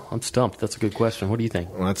don't know. I'm stumped. That's a good question. What do you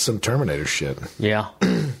think? Well, that's some Terminator shit. Yeah.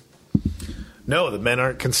 No, the men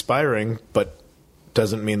aren't conspiring, but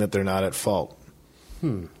doesn't mean that they're not at fault.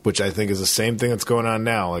 Which I think is the same thing that's going on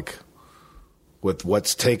now. Like, with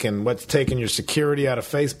what's taken your security out of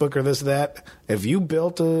Facebook or this, that. If you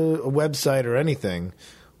built a website or anything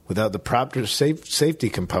without the proper safety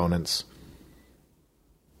components,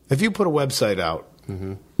 if you put a website out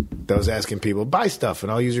that was asking people, buy stuff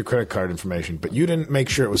and I'll use your credit card information, but you didn't make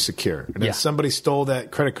sure it was secure, and then somebody stole that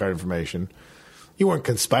credit card information, you weren't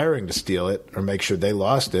conspiring to steal it or make sure they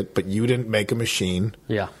lost it, but you didn't make a machine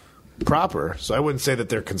proper. So I wouldn't say that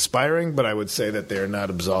they're conspiring, but I would say that they're not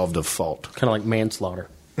absolved of fault. Kind of like manslaughter.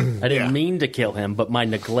 I didn't mean to kill him, but my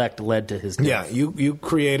neglect led to his death. Yeah, you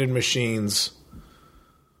created machines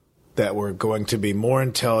that were going to be more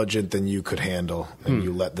intelligent than you could handle, and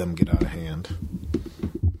you let them get out of hand.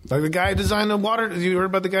 Like the guy who designed the water. You heard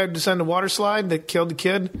about the guy who designed the water slide that killed the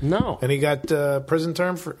kid? No. And he got prison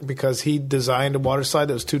term because he designed a water slide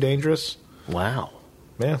that was too dangerous? Wow.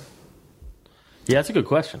 Yeah. Yeah, that's a good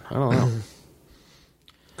question. I don't know.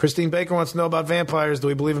 Christine Baker wants to know about vampires. Do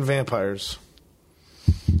we believe in vampires?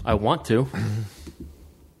 I want to.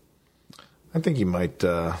 I think you might.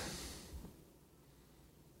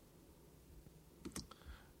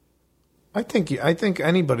 I think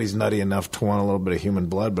anybody's nutty enough to want a little bit of human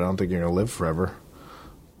blood, but I don't think you're going to live forever.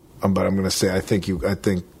 But I'm going to say I think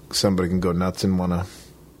somebody can go nuts and want to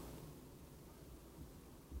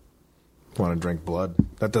drink blood.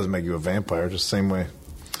 That doesn't make you a vampire. Just the same way.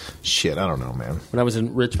 Shit, I don't know, man. When I was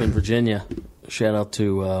in Richmond, Virginia, shout out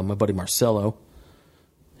to my buddy Marcelo.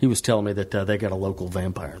 He was telling me that they got a local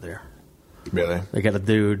vampire there. Really? They got a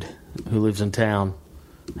dude who lives in town.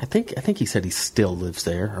 I think he said he still lives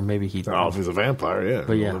there, or maybe he. Oh, if he's a vampire,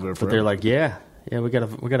 yeah. But they're like, yeah, we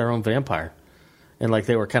got our own vampire, and like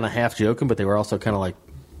they were kind of half joking, but they were also kind of like,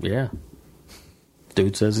 yeah,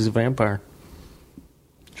 dude says he's a vampire.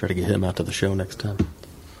 Try to get him out to the show next time.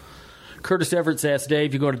 Curtis Everett asked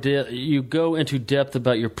Dave, you go into depth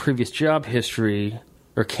about your previous job history,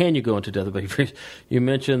 or can you go into depth about your previous? You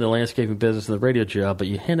mentioned the landscaping business and the radio job, but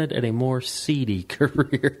you hinted at a more seedy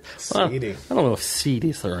career. Seedy? I don't know if seedy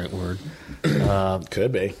is the right word.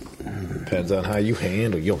 Could be. Depends on how you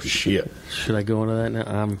handle your shit. Should I go into that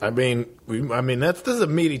now? I mean, this is a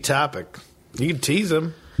meaty topic. You can tease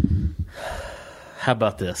them. How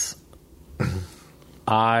about this?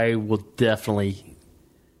 I will definitely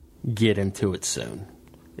get into it soon.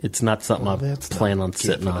 It's not something I plan on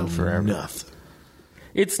sitting on forever. Nothing.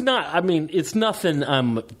 It's not. I mean, it's nothing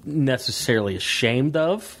I'm necessarily ashamed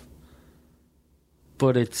of,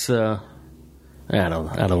 but it's. I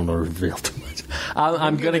don't want to reveal too much.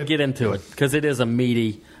 I'm going to get into it because it is a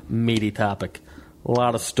meaty topic. A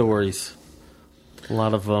lot of stories, a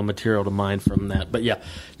lot of material to mine from that. But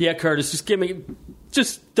yeah, Curtis,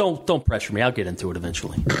 just don't pressure me. I'll get into it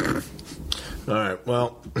eventually. All right.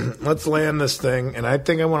 Well, let's land this thing, and I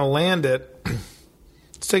think I want to land it.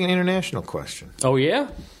 Let's take an international question. Oh, yeah?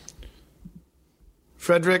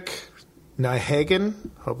 Frederick Nyhagen,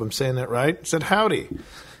 hope I'm saying that right, said, howdy.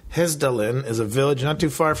 Hesdalen is a village not too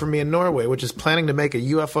far from me in Norway, which is planning to make a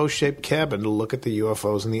UFO-shaped cabin to look at the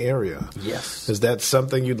UFOs in the area. Yes. Is that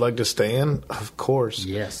something you'd like to stay in? Of course.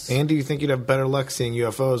 Yes. And do you think you'd have better luck seeing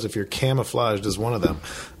UFOs if you're camouflaged as one of them?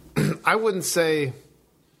 I wouldn't say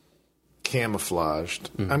camouflaged.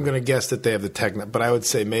 I'm going to guess that they have the technique, but I would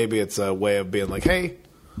say maybe it's a way of being like, hey,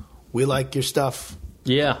 we like your stuff.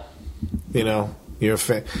 Yeah. You know, you're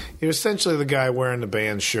essentially the guy wearing the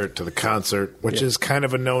band shirt to the concert, which is kind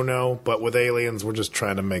of a no-no, but with aliens, we're just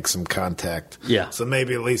trying to make some contact. Yeah. So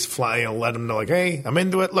maybe at least fly and let them know, like, hey, I'm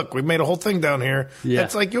into it. Look, we made a whole thing down here. Yeah.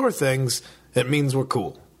 That's like your things. It means we're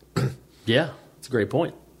cool. Yeah. It's a great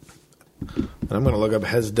point. And I'm going to look up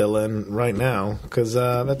Hesdalen right now because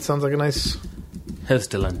that sounds like a nice...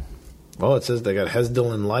 Hesdalen. Oh, it says they got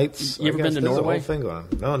Hesdalen lights. You ever I guess been to there's Norway? A whole thing going on.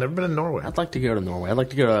 No, never been to Norway. I'd like to go to Norway. I'd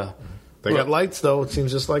like to go to... They got lights, though. It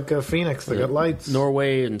seems just like Phoenix. They got lights.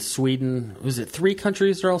 Norway and Sweden. Was it 3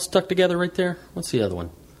 countries that are all stuck together right there? What's the other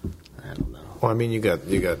one? I don't know. Well, I mean, you got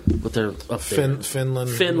But they're up there.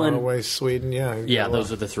 Finland, Norway, Sweden. Yeah. Yeah,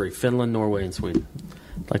 those are the 3. Finland, Norway, and Sweden.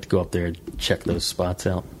 I'd like to go up there and check those spots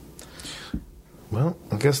out. Well,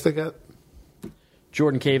 I guess they got...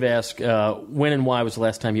 Jordan Cave asked, when and why was the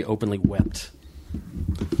last time you openly wept?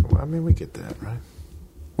 Well, I mean, we get that, right?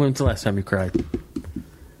 When's the last time you cried?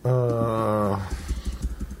 Well,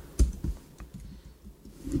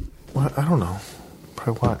 I don't know.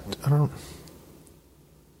 Probably what?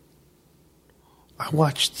 I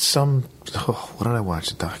watched some... Oh, what did I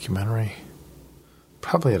watch? A documentary?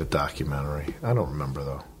 Probably at a documentary. I don't remember,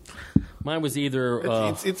 though. Mine was either...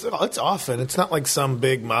 It's often. It's not like some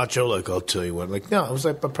big macho, like, I'll tell you what. Like, no, it was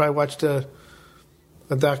like I probably watched a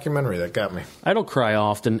documentary that got me. I don't cry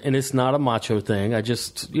often, and it's not a macho thing. I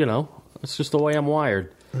just, it's just the way I'm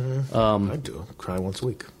wired. I do. Cry once a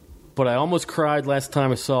week. But I almost cried last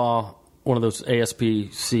time I saw one of those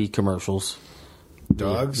ASPC commercials.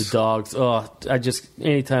 Dogs? The dogs. Oh,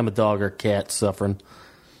 anytime a dog or a cat suffering,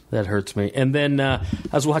 that hurts me. And then I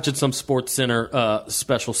was watching some Sports Center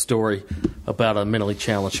special story about a mentally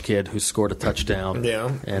challenged kid who scored a touchdown.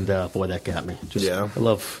 Yeah. And boy, that got me.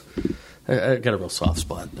 I got a real soft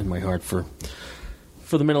spot in my heart for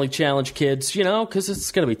the mentally challenged kids, because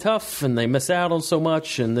it's going to be tough and they miss out on so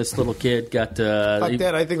much. And this little kid got like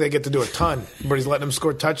that. I think they get to do a ton. But he's letting them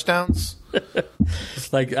score touchdowns.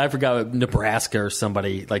 Like, I forgot, Nebraska or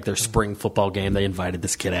somebody, like their spring football game, they invited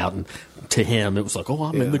this kid out, and to him it was like, oh,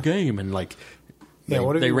 I'm in the game, and like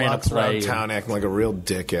what if they he ran walks a play around town acting like a real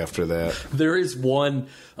dick after that? There is one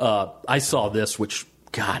I saw this, which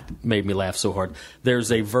God made me laugh so hard.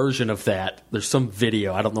 There's a version of that. There's some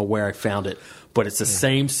video, I don't know where I found it, but it's the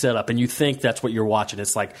same setup, and you think that's what you're watching.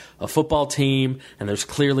 It's like a football team, and there's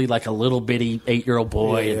clearly like a little bitty 8-year-old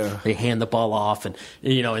boy, and they hand the ball off, and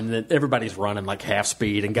and then everybody's running like half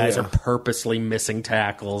speed, and guys are purposely missing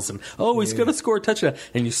tackles, and he's going to score a touchdown,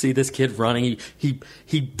 and you see this kid running.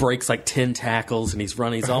 He breaks like 10 tackles, and he's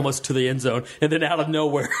running. He's almost to the end zone, and then out of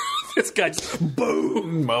nowhere, this guy just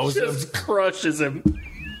boom, just crushes him.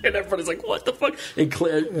 And everybody's like, what the fuck? And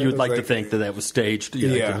you'd like to think that was staged.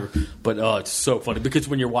 But, it's so funny. Because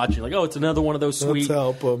when you're watching, like, it's another one of those sweet. Let's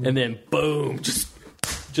help him. And then, boom, just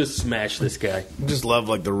smash this guy. I just love,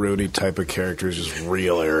 like, the Rudy type of character is just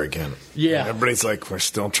real arrogant. Yeah. And everybody's like, we're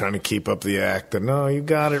still trying to keep up the act. And, no, you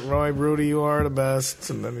got it, Roy. Rudy, you are the best.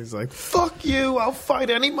 And then he's like, fuck you. I'll fight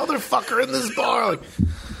any motherfucker in this bar. Like...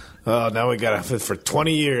 Oh, now we got to, for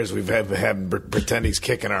 20 years, we've had pretend he's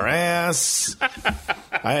kicking our ass.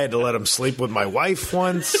 I had to let him sleep with my wife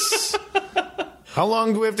once. How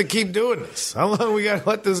long do we have to keep doing this? How long we got to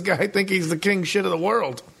let this guy think he's the king shit of the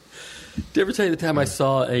world? Did I ever tell you the time I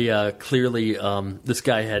saw clearly this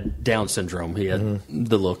guy had Down syndrome? He had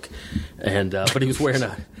the look, and but he was wearing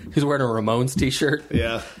a Ramones t-shirt.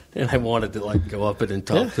 Yeah, and I wanted to like go up and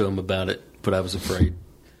talk to him about it, but I was afraid.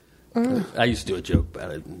 I used to do a joke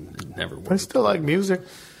about it, and it never worked. I still like music,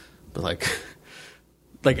 but like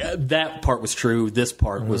that part was true. This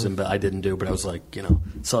part wasn't. I didn't do, but I was like,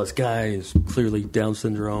 saw this guy who's clearly Down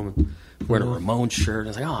syndrome and wearing a Ramones shirt. And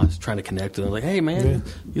I was like, I was trying to connect with him. Like, hey man,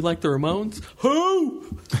 you like the Ramones?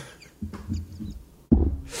 Who?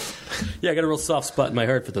 Yeah, I got a real soft spot in my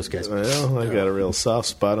heart for those guys. Well, I got a real soft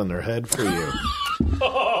spot on their head for you.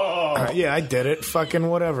 Yeah, I did it. Fucking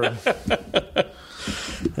whatever.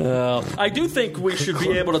 I do think we should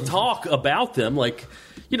be able to talk about them. Like,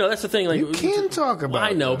 that's the thing. Like, you can talk about.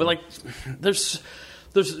 I know, them. but like, there's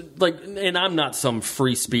like, and I'm not some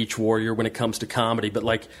free speech warrior when it comes to comedy, but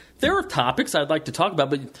like, there are topics I'd like to talk about.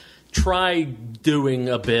 But try doing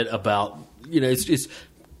a bit about, it's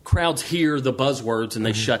crowds hear the buzzwords and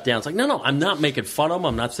they shut down. It's like, no, I'm not making fun of them.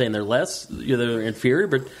 I'm not saying they're less, they're inferior,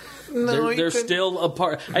 but they're still a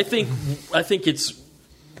part. I think it's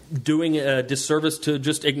doing a disservice to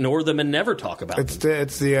just ignore them and never talk about them.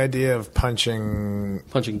 It's the idea of punching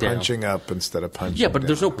down. punching up instead of punching. Yeah, but down.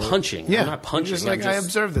 there's no punching. Yeah, I'm not punching. Just like I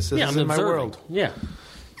observe this. This is in my world. Yeah,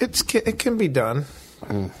 it can be done.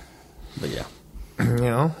 but yeah.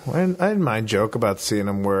 I had my joke about seeing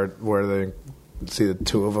them where they see the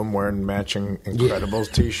two of them wearing matching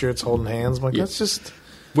Incredibles T-shirts, holding hands. I'm like, that's just.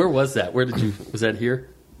 Where was that? Where did you? Was that here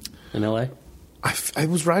in L.A.? I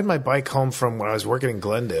was riding my bike home from when I was working in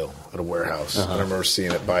Glendale at a warehouse. I remember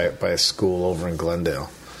seeing it by a school over in Glendale.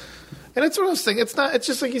 And it's one of those things. It's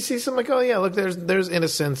just like you see something like, oh yeah, look, there's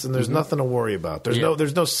innocence and there's nothing to worry about.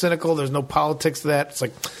 There's no cynical. There's no politics to that. It's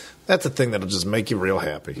like that's a thing that'll just make you real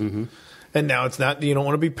happy. And now it's not, you don't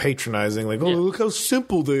want to be patronizing, like, oh, look how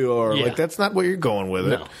simple they are. Yeah. Like, that's not where you're going with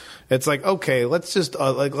it. No. It's like, okay, let's just,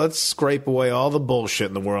 let's scrape away all the bullshit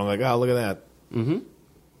in the world. Like, oh, look at that.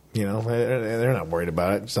 They're not worried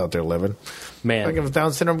about it. Just out there living. Man. Like, if a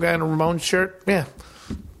Down syndrome guy in a Ramones shirt, yeah.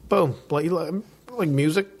 Boom. Like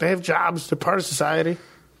music, they have jobs. They're part of society.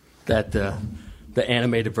 That, the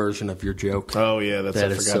animated version of your joke. Oh, yeah, I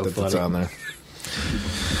forgot that's on there.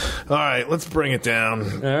 All right, let's bring it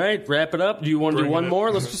down. All right, wrap it up. Do you want to do one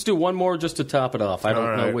more? Let's just do one more just to top it off. I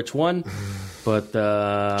don't know which one, but...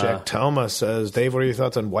 Jack Toma says, Dave, what are your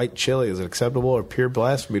thoughts on white chili? Is it acceptable or pure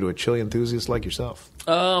blasphemy to a chili enthusiast like yourself?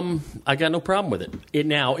 I got no problem with it.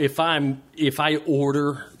 Now, if I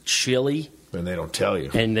order chili... And they don't tell you.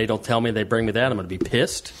 And they don't tell me, they bring me that, I'm going to be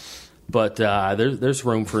pissed. But there's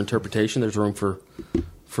room for interpretation. There's room for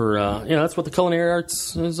that's what the culinary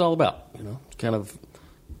arts is all about. Kind of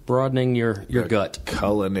broadening your gut.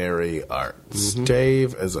 Culinary arts.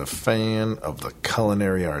 Dave is a fan of the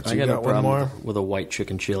culinary arts. I got no problem with a white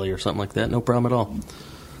chicken chili or something like that. No problem at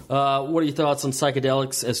all. What are your thoughts on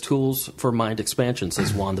psychedelics as tools for mind expansion?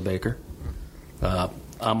 Says Wanda Baker.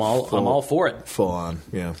 I'm all for it. Full on,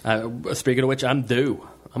 yeah. Speaking of which, I'm due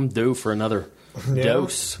for another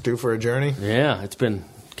dose. Due for a journey? Yeah, it's been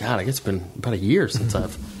about a year since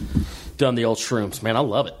I've done the old shrooms. Man, I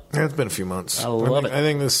love it. Yeah, it's been a few months. I love it. I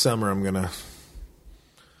think this summer I'm going to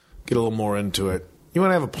get a little more into it. You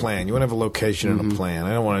want to have a plan. You want to have a location and a plan.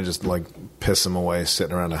 I don't want to just, piss them away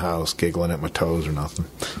sitting around the house giggling at my toes or nothing.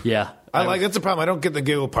 Yeah. That's the problem. I don't get the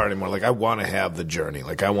giggle part anymore. I want to have the journey.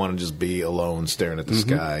 I want to just be alone staring at the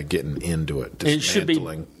sky, getting into it,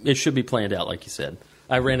 dismantling. It should be planned out, like you said.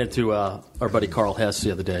 I ran into our buddy Carl Hess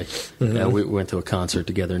the other day. We went to a concert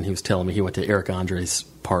together, and he was telling me he went to Eric Andre's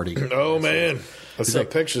party. Oh, man. I saw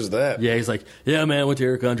pictures of that. Yeah, he's like, yeah, man, I went to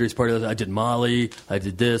Eric Andre's party. I did Molly. I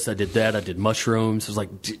did this. I did that. I did mushrooms. I was like,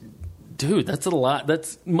 dude, that's a lot.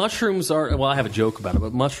 Mushrooms are, well, I have a joke about it,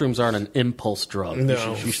 but mushrooms aren't an impulse drug.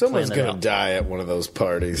 No, someone's going to die at one of those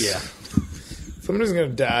parties. Yeah. Somebody's going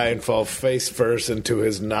to die and fall face first into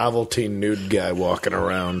his novelty nude guy walking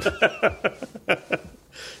around.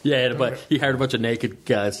 Yeah, but he hired a bunch of naked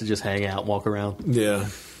guys to just hang out and walk around. Yeah.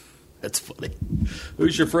 That's funny.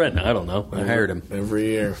 Who's your friend? I don't know. I hired him. Every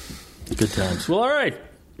year. Good times. Well, all right.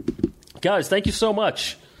 Guys, thank you so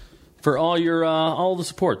much for all the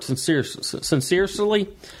support. Sincerely,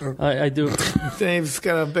 I do. Dave's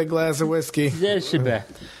got a big glass of whiskey. Yeah, it should be.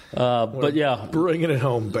 But yeah. Bringing it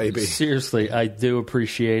home, baby. Seriously, I do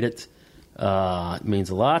appreciate it. It means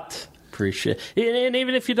a lot. Appreciate it. And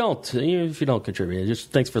even if you don't contribute,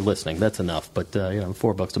 just thanks for listening. That's enough. But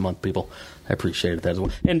 $4 a month, people, I appreciate that as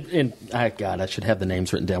well. And I should have the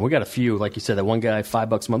names written down. We got a few, like you said, that one guy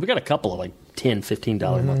 $5 a month. We got a couple of $10,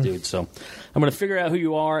 $15 a month dudes. So I'm going to figure out who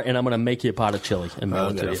you are, and I'm going to make you a pot of chili and mail it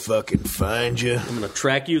to you. I'm going to fucking find you. I'm going to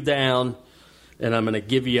track you down, and I'm going to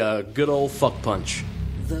give you a good old fuck punch.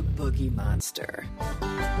 The Boogie Monster.